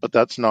 But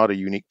that's not a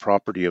unique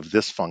property of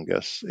this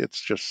fungus.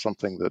 It's just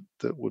something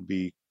that would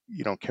be,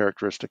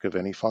 characteristic of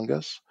any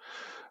fungus.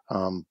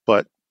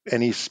 But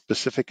any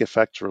specific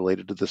effects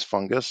related to this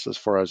fungus, as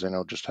far as I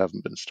know, just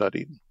haven't been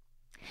studied.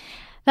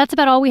 That's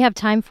about all we have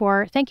time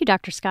for. Thank you,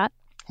 Dr. Scott.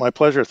 My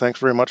pleasure. Thanks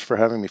very much for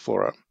having me,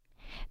 Flora.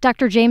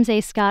 Dr. James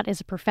A. Scott is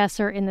a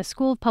professor in the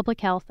School of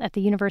Public Health at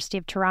the University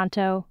of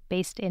Toronto,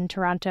 based in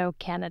Toronto,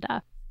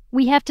 Canada.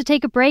 We have to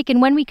take a break,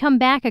 and when we come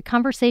back, a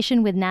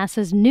conversation with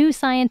NASA's new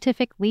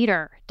scientific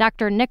leader,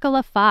 Dr.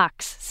 Nicola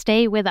Fox.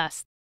 Stay with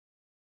us.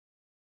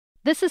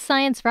 This is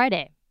Science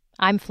Friday.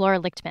 I'm Flora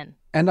Lichtman.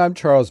 And I'm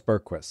Charles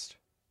Bergquist.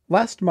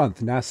 Last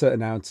month, NASA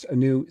announced a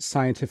new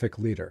scientific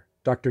leader,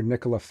 Dr.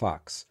 Nicola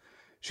Fox.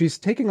 She's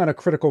taking on a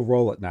critical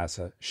role at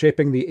NASA,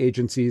 shaping the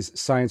agency's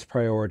science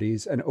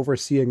priorities and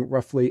overseeing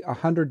roughly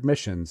 100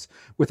 missions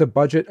with a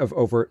budget of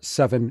over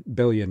 $7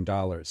 billion.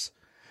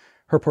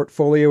 Her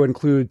portfolio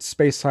includes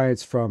space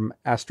science from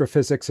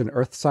astrophysics and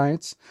earth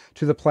science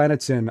to the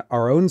planets in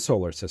our own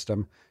solar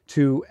system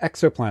to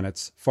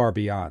exoplanets far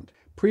beyond.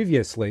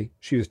 Previously,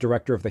 she was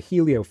director of the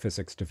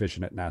heliophysics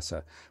division at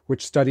NASA,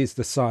 which studies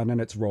the sun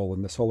and its role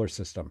in the solar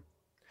system.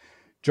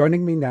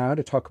 Joining me now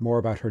to talk more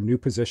about her new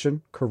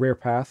position, career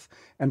path,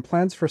 and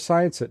plans for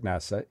science at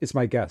NASA is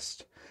my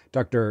guest,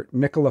 Dr.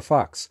 Nicola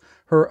Fox.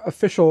 Her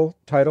official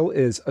title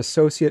is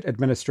Associate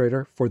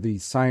Administrator for the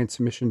Science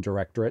Mission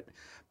Directorate,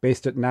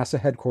 based at NASA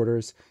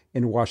headquarters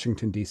in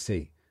Washington,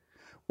 D.C.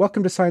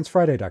 Welcome to Science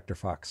Friday, Dr.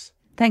 Fox.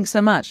 Thanks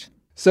so much.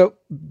 So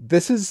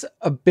this is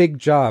a big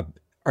job.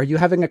 Are you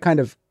having a kind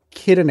of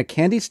kid in a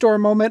candy store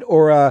moment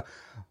or a,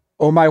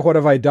 oh my, what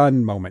have I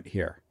done moment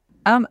here?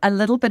 A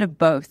little bit of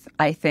both,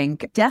 I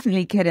think.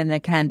 Definitely kid in the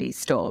candy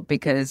store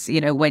because,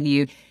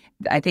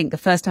 I think the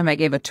first time I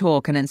gave a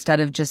talk and instead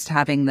of just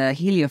having the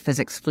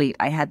heliophysics fleet,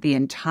 I had the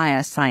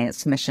entire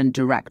Science Mission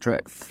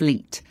Directorate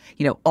fleet,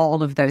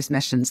 all of those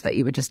missions that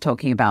you were just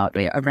talking about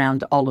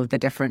around all of the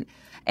different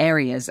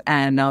areas.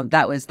 And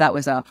that was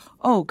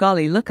oh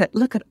golly, look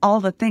at all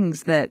the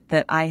things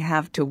that I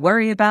have to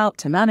worry about,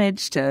 to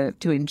manage, to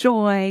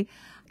enjoy.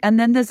 And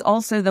then there's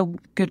also the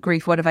good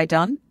grief, what have I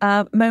done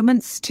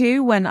moments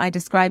too, when I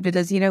described it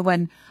as,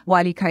 when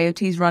Wile E.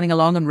 Coyote's running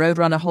along and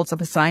Roadrunner holds up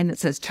a sign that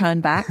says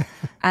turn back.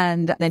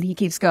 And then he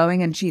keeps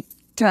going and she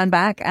turned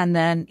back and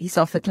then he's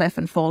off the cliff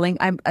and falling.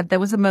 There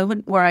was a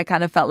moment where I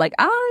kind of felt like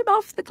I'm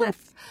off the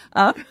cliff.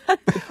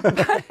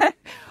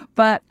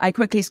 But I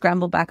quickly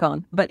scrambled back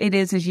on. But it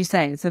is, as you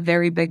say, it's a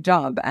very big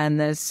job and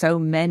there's so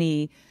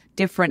many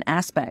different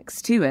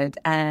aspects to it.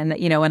 And,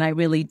 and I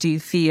really do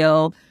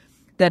feel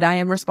that I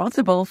am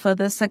responsible for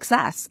the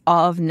success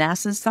of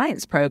NASA's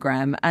science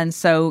program. And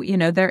so,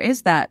 there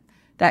is that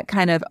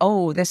kind of,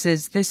 this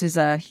is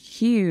a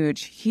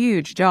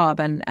huge job.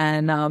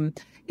 And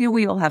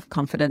we all have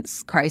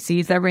confidence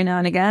crises every now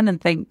and again and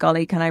think,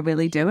 golly, can I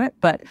really do it?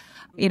 But,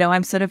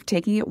 I'm sort of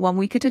taking it 1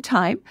 week at a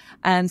time.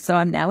 And so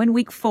I'm now in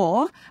week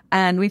 4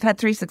 and we've had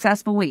 3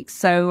 successful weeks.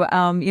 So,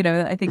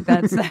 I think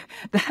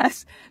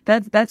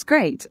that's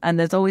great. And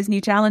there's always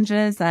new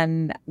challenges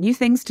and new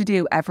things to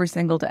do every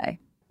single day.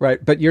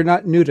 Right, but you're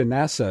not new to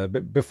NASA.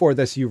 But before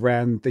this, you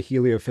ran the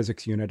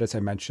heliophysics unit, as I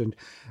mentioned.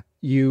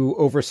 You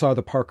oversaw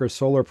the Parker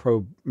Solar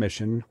Probe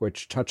mission,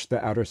 which touched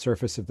the outer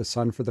surface of the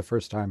sun for the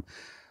first time.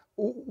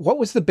 What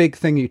was the big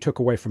thing you took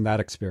away from that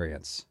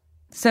experience?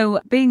 So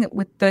being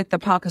with the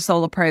Parker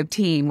Solar Probe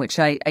team, which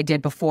I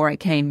did before I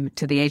came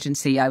to the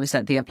agency, I was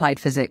at the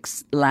Applied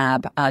Physics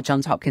Lab,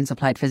 Johns Hopkins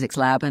Applied Physics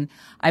Lab, and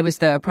I was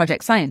the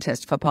project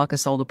scientist for Parker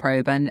Solar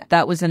Probe. And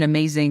that was an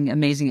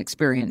amazing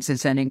experience.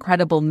 It's an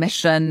incredible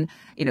mission,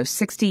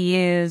 60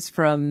 years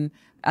from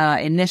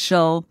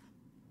initial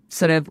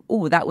sort of,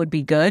 that would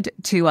be good,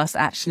 to us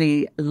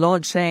actually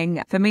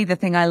launching. For me, the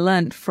thing I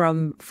learned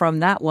from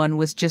that one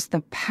was just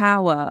the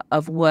power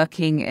of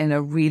working in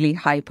a really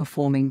high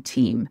performing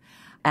team.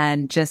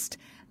 And just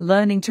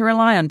learning to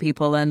rely on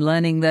people and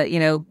learning that,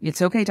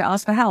 it's okay to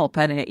ask for help.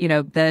 And,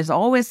 there's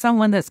always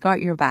someone that's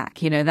got your back,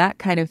 that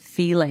kind of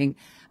feeling.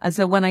 And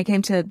so when I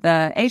came to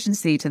the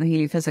agency, to the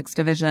heliophysics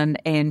division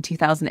in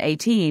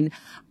 2018,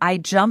 I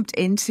jumped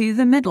into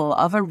the middle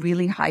of a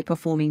really high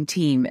performing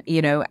team,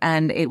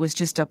 and it was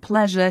just a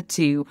pleasure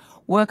to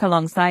work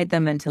alongside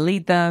them and to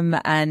lead them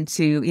and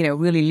to,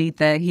 really lead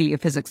the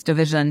heliophysics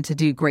division to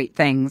do great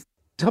things.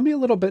 Tell me a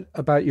little bit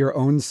about your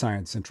own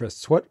science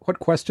interests. What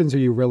questions are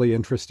you really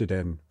interested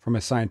in from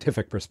a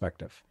scientific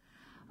perspective?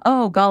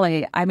 Oh,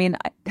 golly. I mean,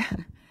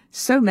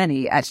 so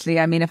many, actually.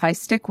 I mean, if I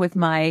stick with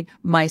my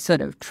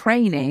sort of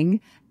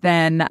training,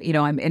 then,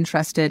 I'm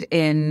interested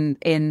in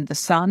the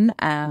sun,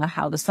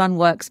 how the sun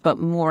works. But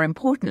more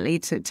importantly,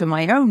 to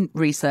my own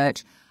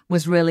research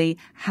was really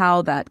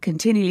how that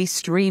continually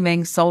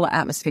streaming solar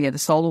atmosphere, the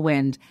solar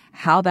wind,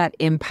 how that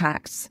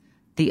impacts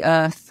the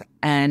Earth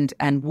and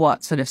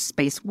what sort of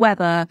space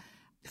weather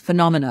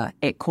phenomena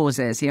it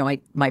causes.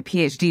 My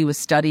PhD was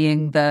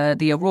studying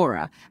the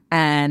aurora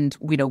and,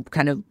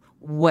 kind of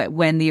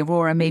when the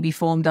aurora may be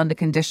formed under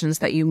conditions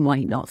that you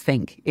might not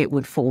think it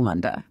would form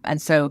under.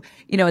 And so,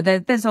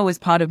 there's always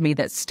part of me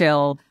that's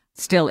still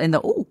in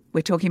the,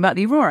 we're talking about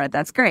the aurora.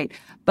 That's great.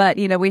 But,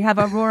 we have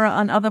aurora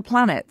on other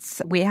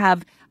planets. We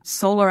have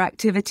solar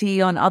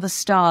activity on other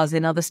stars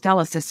in other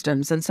stellar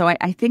systems. And so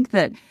I think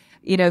that,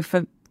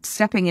 for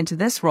stepping into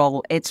this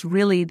role, it's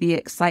really the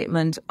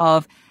excitement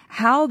of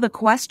how the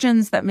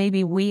questions that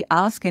maybe we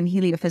ask in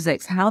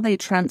heliophysics, how they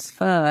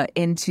transfer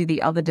into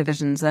the other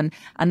divisions and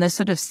the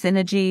sort of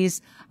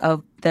synergies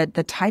of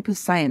the type of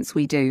science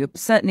we do.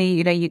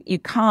 Certainly, you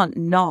can't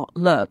not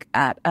look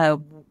at a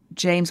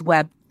James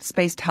Webb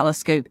Space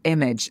Telescope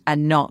image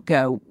and not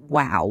go,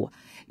 wow,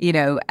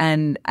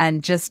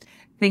 and just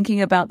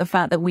thinking about the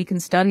fact that we can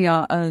study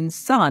our own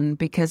sun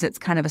because it's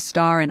kind of a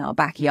star in our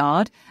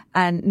backyard,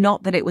 and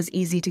not that it was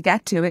easy to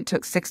get to. It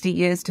took 60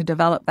 years to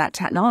develop that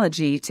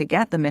technology to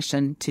get the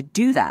mission to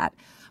do that.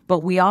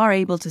 But we are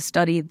able to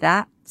study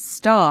that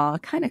star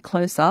kind of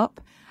close up.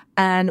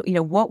 And,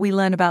 what we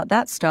learn about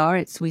that star,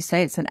 we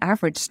say it's an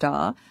average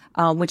star,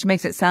 which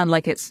makes it sound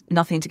like it's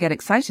nothing to get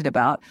excited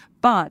about.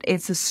 But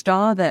it's a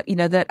star that,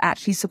 that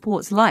actually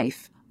supports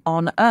life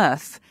on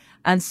Earth.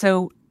 And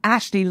so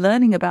actually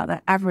learning about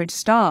that average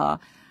star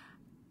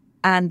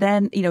and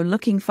then,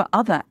 looking for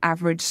other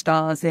average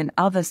stars in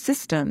other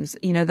systems,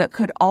 that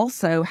could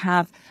also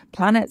have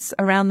planets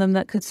around them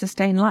that could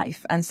sustain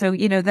life. And so,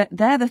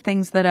 they're the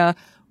things that are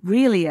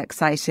really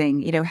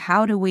exciting.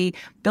 How do we,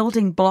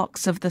 building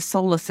blocks of the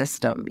solar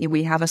system?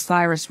 We have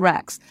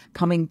OSIRIS-REx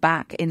coming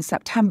back in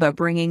September,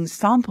 bringing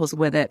samples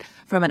with it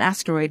from an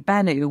asteroid,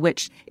 Bennu,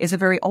 which is a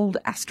very old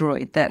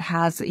asteroid that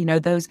has,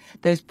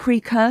 those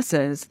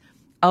precursors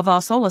of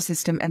our solar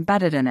system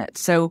embedded in it.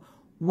 So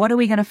what are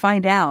we going to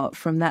find out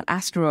from that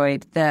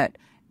asteroid that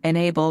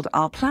enabled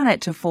our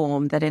planet to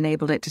form, that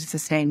enabled it to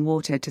sustain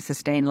water, to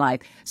sustain life?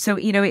 So,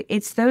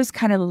 it's those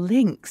kind of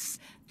links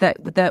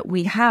that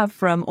we have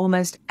from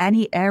almost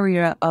any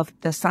area of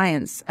the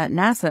science at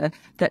NASA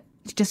that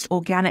just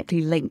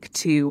organically link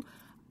to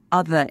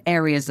other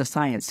areas of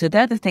science. So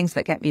they're the things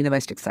that get me the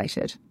most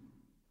excited.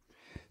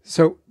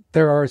 So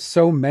there are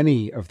so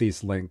many of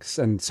these links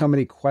and so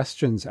many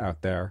questions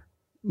out there.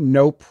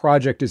 No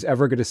project is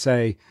ever going to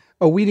say,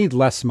 oh, we need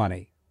less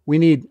money. We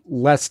need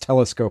less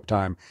telescope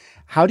time.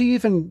 How do you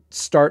even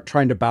start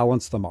trying to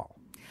balance them all?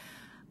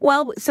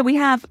 Well, so we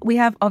have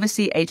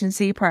obviously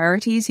agency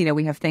priorities.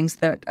 We have things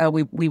that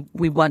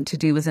we want to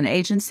do as an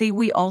agency.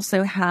 We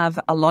also have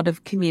a lot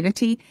of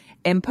community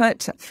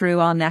input through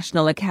our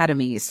national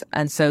academies.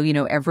 And so,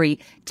 every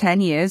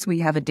 10 years we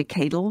have a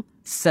decadal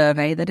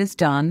survey that is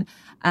done,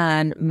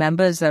 and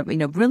members of,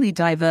 really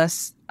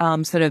diverse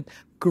sort of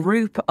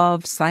group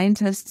of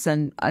scientists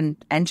and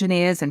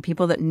engineers and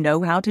people that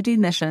know how to do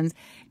missions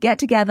get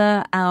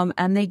together,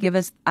 and they give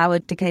us our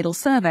decadal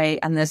survey.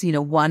 And there's,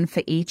 one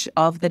for each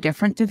of the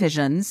different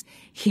divisions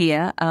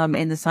here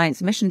in the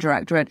Science Mission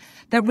Directorate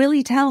that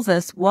really tells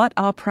us what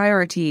our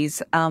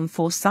priorities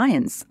for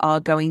science are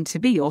going to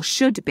be or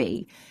should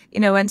be.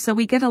 And so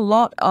we get a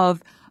lot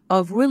of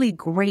really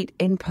great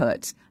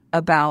input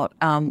about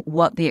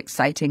what the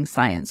exciting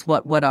science,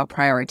 what our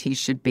priorities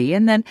should be.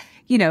 And then,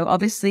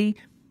 obviously,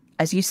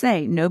 as you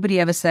say, nobody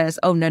ever says,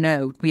 oh,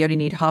 no, we only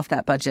need half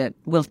that budget.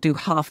 We'll do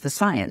half the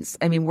science.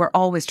 I mean, we're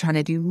always trying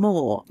to do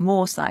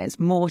more science,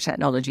 more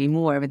technology,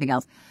 more everything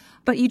else.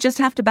 But you just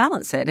have to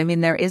balance it. I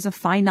mean, there is a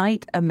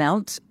finite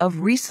amount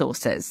of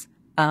resources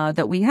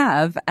that we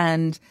have.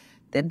 And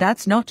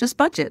that's not just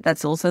budget.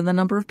 That's also the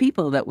number of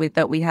people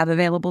that we have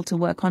available to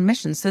work on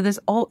missions. So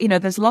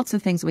there's lots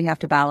of things we have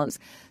to balance.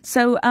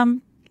 So,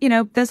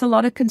 there's a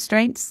lot of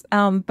constraints.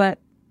 But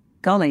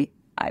golly,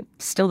 I'm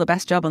still the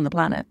best job on the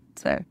planet.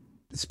 So.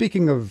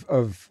 Speaking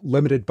of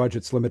limited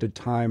budgets, limited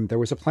time, there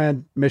was a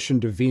planned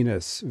mission to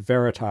Venus,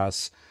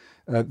 Veritas.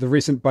 The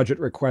recent budget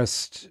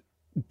request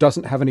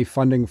doesn't have any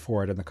funding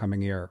for it in the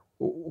coming year.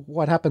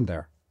 What happened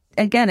there?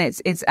 Again,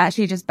 it's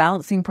actually just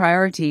balancing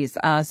priorities.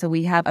 So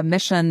we have a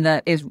mission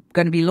that is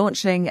going to be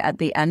launching at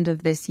the end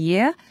of this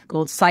year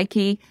called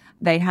Psyche.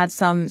 They had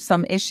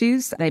some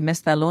issues. They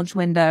missed their launch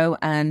window,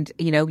 and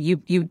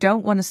you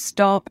don't want to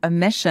stop a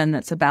mission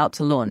that's about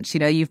to launch.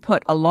 You've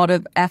put a lot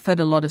of effort,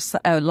 a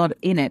lot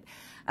in it.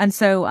 And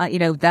so,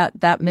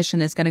 that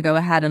mission is going to go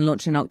ahead and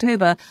launch in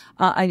October.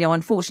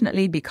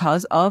 Unfortunately,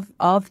 because of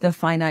the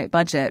finite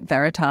budget,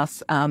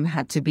 Veritas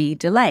had to be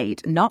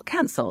delayed, not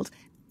cancelled,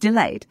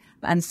 delayed.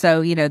 And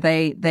so,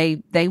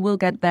 they will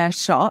get their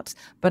shot,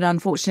 but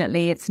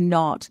unfortunately, it's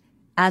not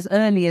as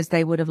early as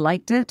they would have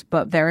liked it.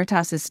 But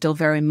Veritas is still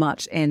very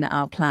much in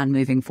our plan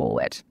moving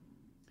forward.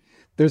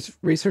 There's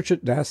research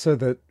at NASA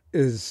that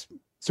is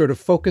sort of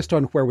focused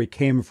on where we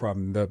came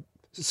from, the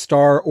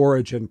star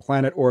origin,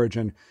 planet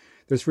origin.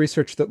 There's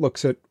research that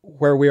looks at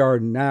where we are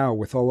now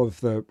with all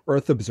of the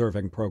Earth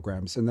observing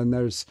programs. And then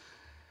there's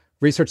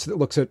research that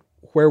looks at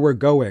where we're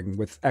going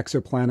with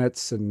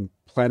exoplanets and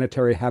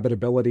planetary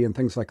habitability and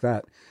things like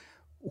that.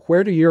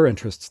 Where do your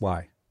interests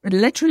lie?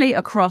 Literally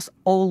across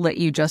all that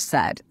you just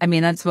said. I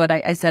mean, that's what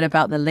I said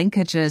about the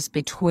linkages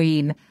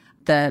between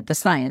the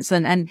science.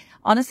 And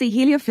honestly,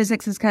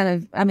 heliophysics is kind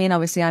of, I mean,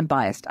 obviously I'm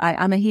biased.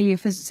 I'm a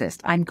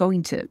heliophysicist. I'm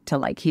going to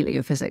like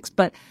heliophysics,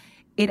 but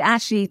it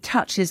actually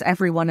touches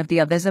every one of the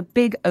others. There's a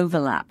big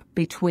overlap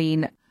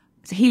between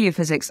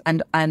heliophysics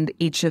and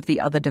each of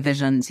the other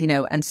divisions,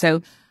 and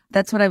so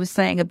that's what I was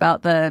saying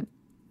about the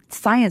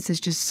science is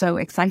just so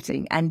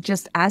exciting. And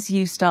just as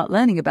you start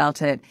learning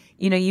about it,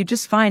 you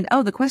just find,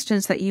 the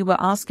questions that you were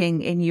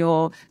asking in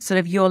your sort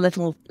of your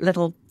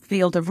little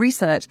field of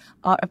research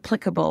are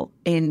applicable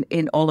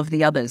in all of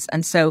the others.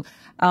 And so,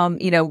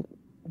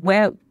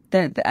 where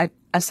the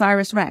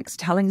OSIRIS-REx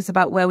telling us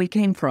about where we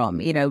came from,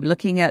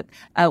 looking at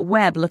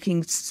Webb,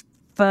 looking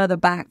further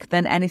back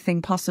than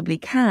anything possibly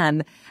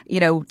can,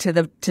 to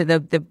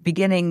the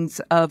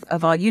beginnings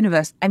of our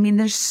universe. I mean,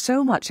 there's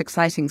so much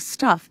exciting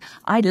stuff.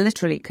 I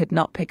literally could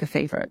not pick a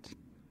favorite.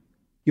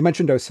 You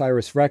mentioned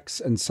OSIRIS-REx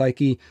and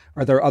Psyche.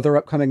 Are there other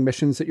upcoming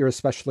missions that you're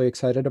especially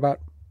excited about?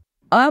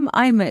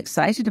 I'm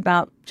excited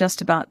about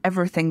just about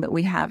everything that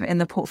we have in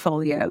the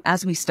portfolio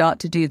as we start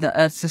to do the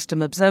Earth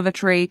System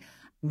Observatory,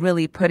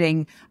 really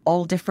putting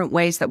all different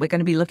ways that we're going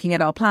to be looking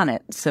at our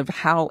planet, so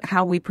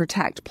how we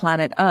protect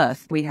planet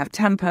Earth. We have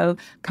Tempo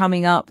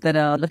coming up that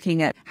are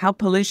looking at how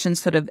pollution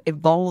sort of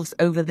evolves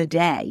over the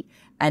day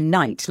and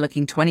night,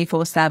 looking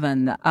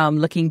 24/7,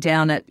 looking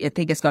down at, I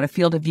think it's got a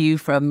field of view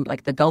from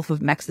like the Gulf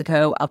of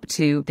Mexico up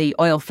to the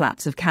oil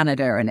flats of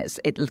Canada, and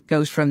it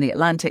goes from the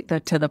Atlantic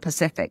to the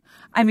Pacific.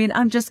 I mean,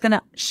 I'm just going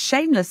to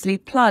shamelessly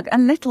plug a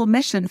little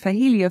mission for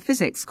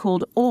heliophysics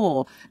called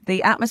ORE,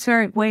 the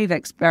Atmospheric Wave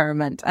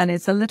Experiment, and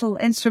it's a little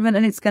instrument,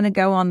 and it's going to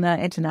go on the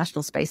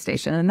International Space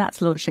Station, and that's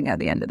launching at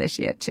the end of this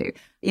year too.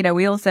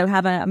 We also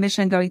have a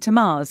mission going to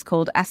Mars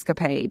called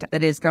Escapade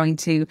that is going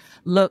to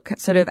look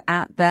sort of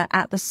at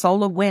the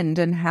solar wind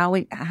and how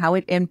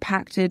it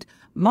impacted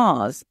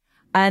Mars.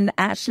 And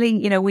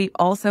actually, we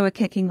also are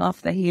kicking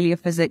off the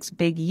heliophysics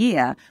big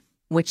year,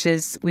 which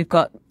is we've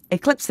got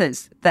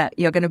eclipses that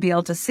you're going to be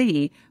able to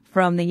see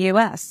from the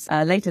US.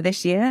 Later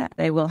this year,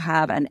 they will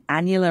have an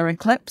annular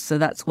eclipse. So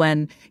that's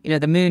when,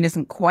 the moon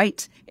isn't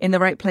quite in the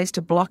right place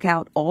to block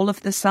out all of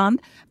the sun,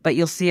 but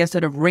you'll see a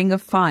sort of ring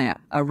of fire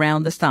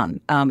around the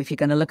sun. If you're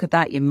going to look at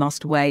that, you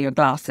must wear your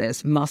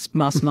glasses, must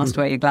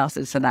wear your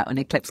glasses for that one,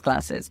 eclipse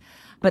glasses.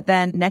 But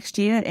then next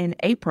year in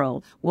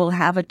April, we'll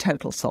have a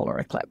total solar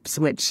eclipse,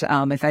 which,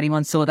 if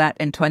anyone saw that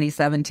in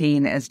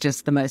 2017, is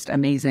just the most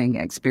amazing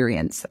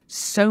experience.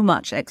 So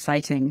much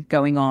exciting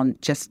going on.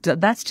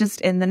 That's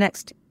just in the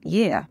next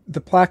year.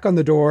 The plaque on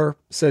the door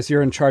says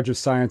you're in charge of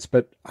science,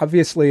 but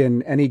obviously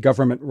in any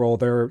government role,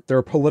 there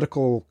are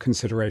political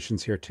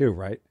considerations here too,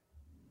 right?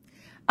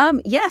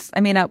 Yes.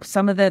 I mean,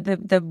 some of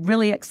the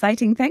really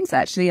exciting things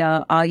actually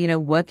are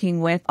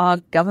working with our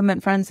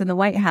government friends in the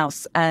White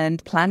House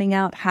and planning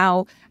out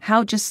how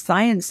just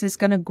science is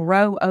going to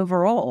grow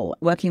overall,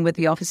 working with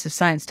the Office of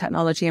Science,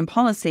 Technology and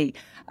Policy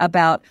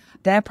about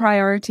their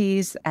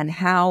priorities and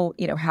how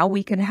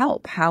we can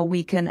help, how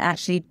we can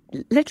actually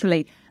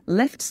literally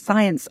lift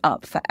science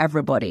up for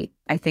everybody.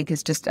 I think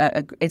is just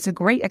it's a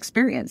great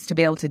experience to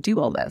be able to do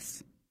all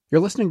this.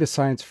 You're listening to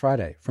Science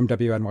Friday from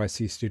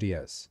WNYC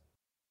Studios.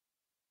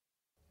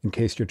 In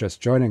case you're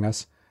just joining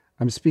us,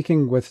 I'm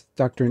speaking with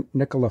Dr.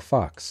 Nicola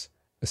Fox,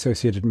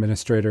 Associate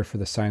Administrator for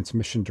the Science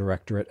Mission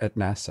Directorate at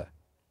NASA.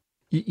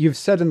 You've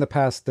said in the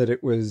past that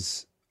it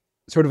was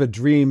sort of a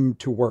dream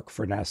to work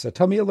for NASA.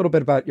 Tell me a little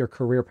bit about your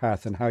career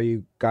path and how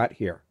you got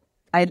here.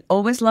 I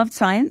always loved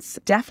science.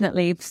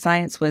 Definitely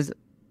science was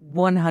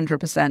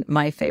 100%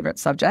 my favorite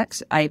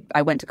subject. I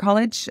went to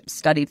college,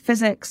 studied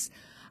physics,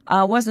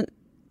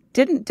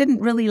 didn't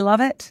really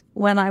love it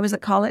when I was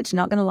at college,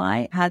 not going to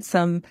lie. Had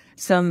some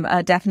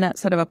definite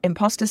sort of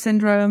imposter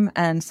syndrome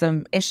and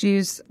some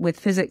issues with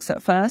physics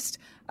at first.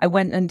 I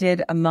went and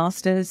did a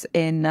master's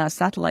in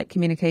satellite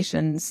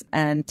communications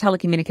and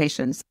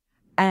telecommunications.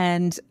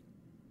 And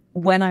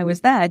when I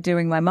was there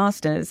doing my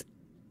master's,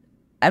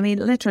 I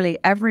mean, literally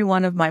every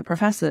one of my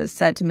professors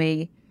said to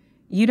me,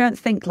 you don't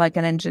think like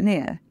an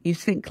engineer, you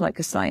think like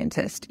a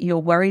scientist. You're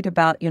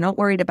not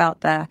worried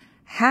about the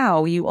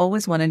how, you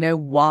always want to know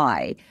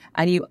why.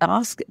 And you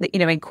ask,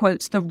 in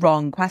quotes, the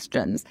wrong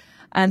questions.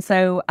 And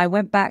so I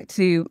went back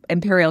to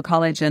Imperial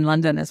College in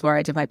London, is where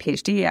I did my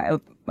PhD.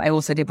 I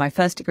also did my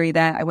first degree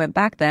there. I went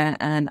back there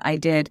and I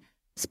did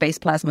space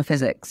plasma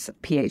physics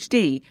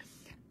PhD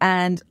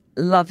and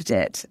loved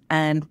it.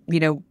 And,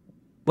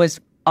 was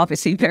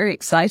obviously very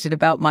excited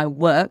about my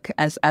work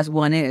as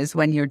one is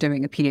when you're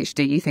doing a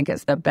PhD. You think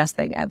it's the best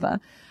thing ever.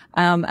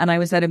 And I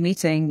was at a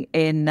meeting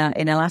in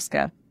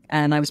Alaska,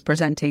 and I was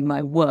presenting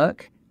my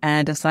work,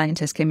 and a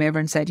scientist came over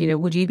and said,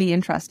 would you be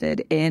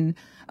interested in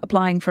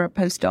applying for a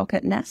postdoc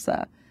at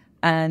NASA?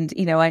 And,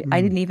 I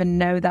didn't even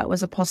know that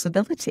was a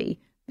possibility.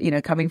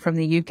 Coming from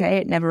the UK,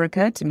 it never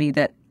occurred to me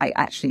that I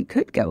actually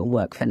could go and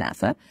work for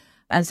NASA.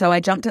 And so I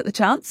jumped at the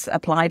chance,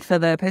 applied for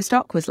the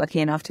postdoc, was lucky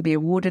enough to be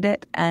awarded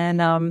it,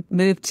 and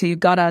moved to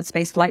Goddard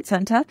Space Flight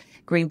Center,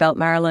 Greenbelt,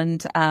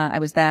 Maryland. I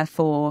was there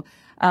for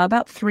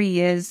about 3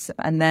 years.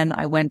 And then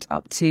I went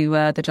up to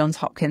the Johns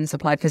Hopkins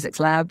Applied Physics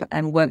Lab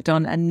and worked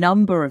on a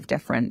number of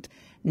different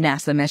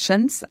NASA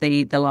missions,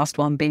 the last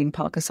one being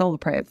Parker Solar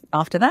Probe.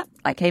 After that,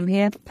 I came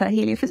here for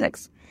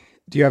heliophysics.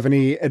 Do you have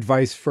any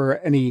advice for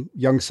any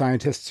young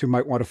scientists who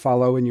might want to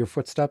follow in your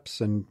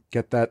footsteps and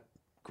get that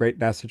great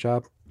NASA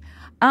job?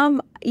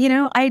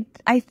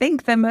 I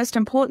think the most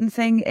important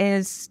thing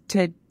is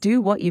to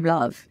do what you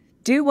love.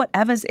 Do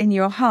whatever's in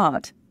your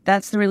heart.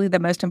 That's really the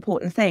most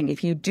important thing.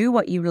 If you do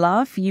what you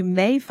love, you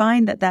may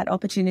find that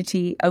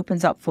opportunity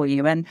opens up for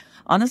you. And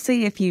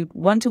honestly, if you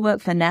want to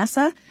work for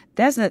NASA,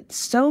 there's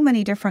so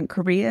many different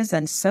careers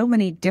and so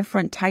many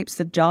different types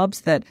of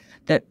jobs that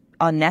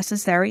are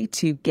necessary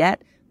to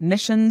get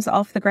missions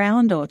off the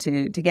ground or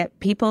to get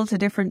people to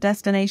different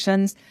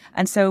destinations.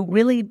 And so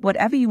really,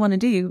 whatever you want to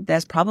do,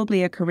 there's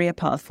probably a career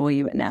path for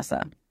you at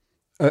NASA.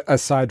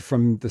 Aside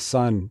from the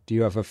sun, do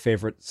you have a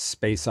favorite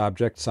space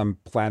object, some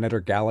planet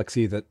or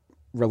galaxy that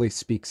really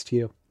speaks to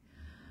you?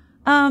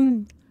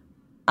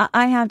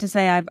 I have to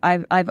say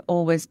I've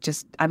always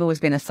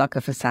been a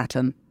sucker for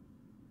Saturn.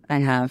 I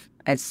have.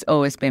 It's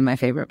always been my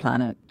favorite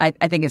planet. I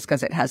think it's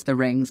because it has the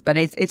rings, but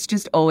it's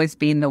just always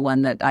been the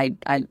one that I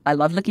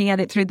love looking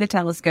at it through the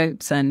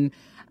telescopes and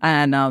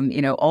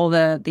all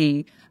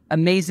the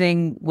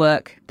amazing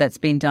work that's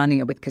been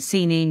done with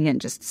Cassini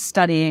and just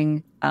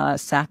studying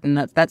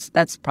Saturn.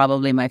 That's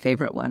probably my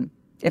favorite one.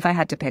 If I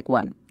had to pick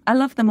one, I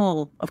love them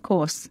all, of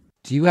course.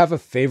 Do you have a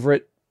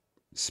favorite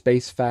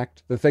space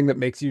fact? The thing that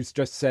makes you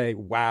just say,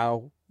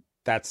 "Wow,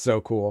 that's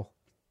so cool."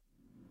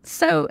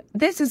 So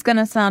this is going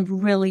to sound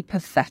really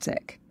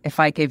pathetic if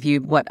I give you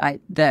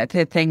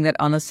the thing that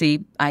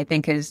honestly I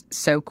think is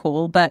so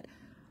cool. But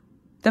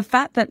the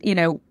fact that,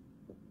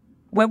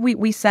 when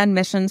we send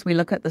missions, we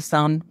look at the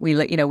sun,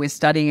 we're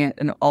studying it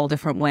in all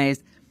different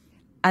ways.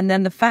 And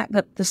then the fact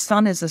that the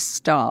sun is a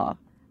star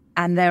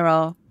and there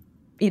are,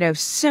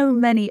 so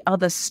many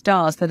other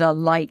stars that are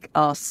like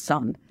our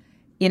sun,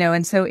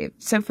 and so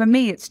for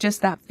me, it's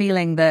just that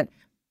feeling that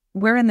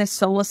we're in this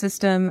solar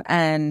system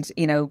and,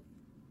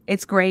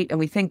 it's great, and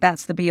we think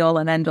that's the be-all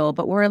and end-all,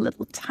 but we're a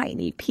little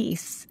tiny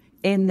piece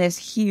in this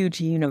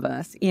huge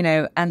universe,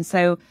 and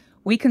so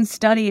we can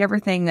study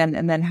everything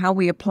and then how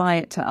we apply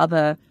it to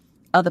other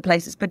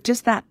places. But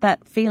just that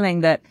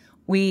feeling that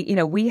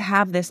we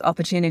have this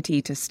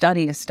opportunity to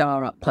study a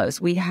star up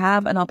close. We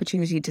have an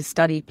opportunity to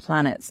study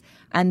planets,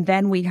 and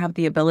then we have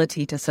the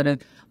ability to sort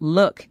of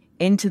look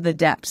into the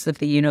depths of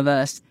the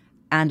universe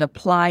and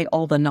apply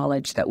all the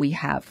knowledge that we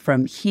have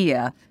from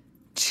here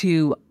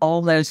to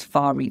all those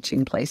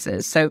far-reaching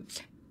places. So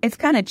it's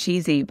kind of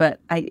cheesy, but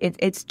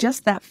it's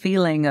just that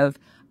feeling of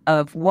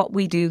what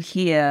we do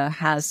here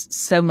has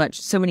so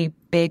many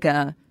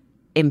bigger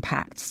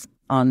impacts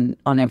on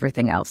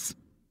everything else.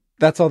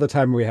 That's all the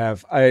time we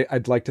have.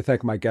 I'd like to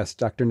thank my guest,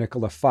 Dr.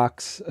 Nicola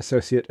Fox,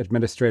 Associate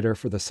Administrator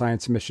for the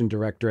Science Mission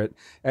Directorate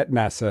at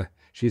NASA.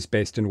 She's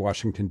based in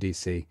Washington,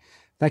 D.C.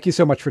 Thank you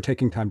so much for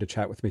taking time to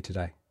chat with me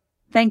today.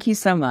 Thank you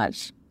so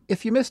much.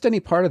 If you missed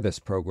any part of this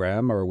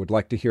program or would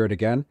like to hear it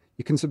again,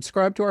 you can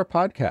subscribe to our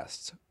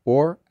podcasts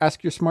or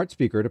ask your smart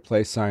speaker to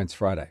play Science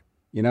Friday.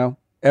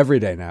 Every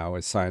day now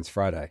is Science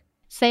Friday.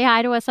 Say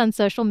hi to us on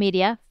social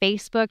media,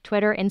 Facebook,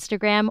 Twitter,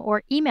 Instagram,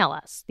 or email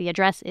us. The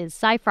address is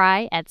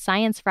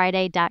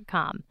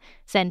scifry@sciencefriday.com.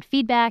 Send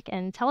feedback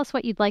and tell us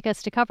what you'd like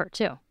us to cover,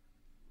 too.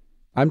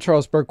 I'm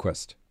Charles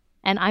Bergquist.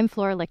 And I'm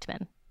Flora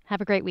Lichtman.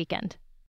 Have a great weekend.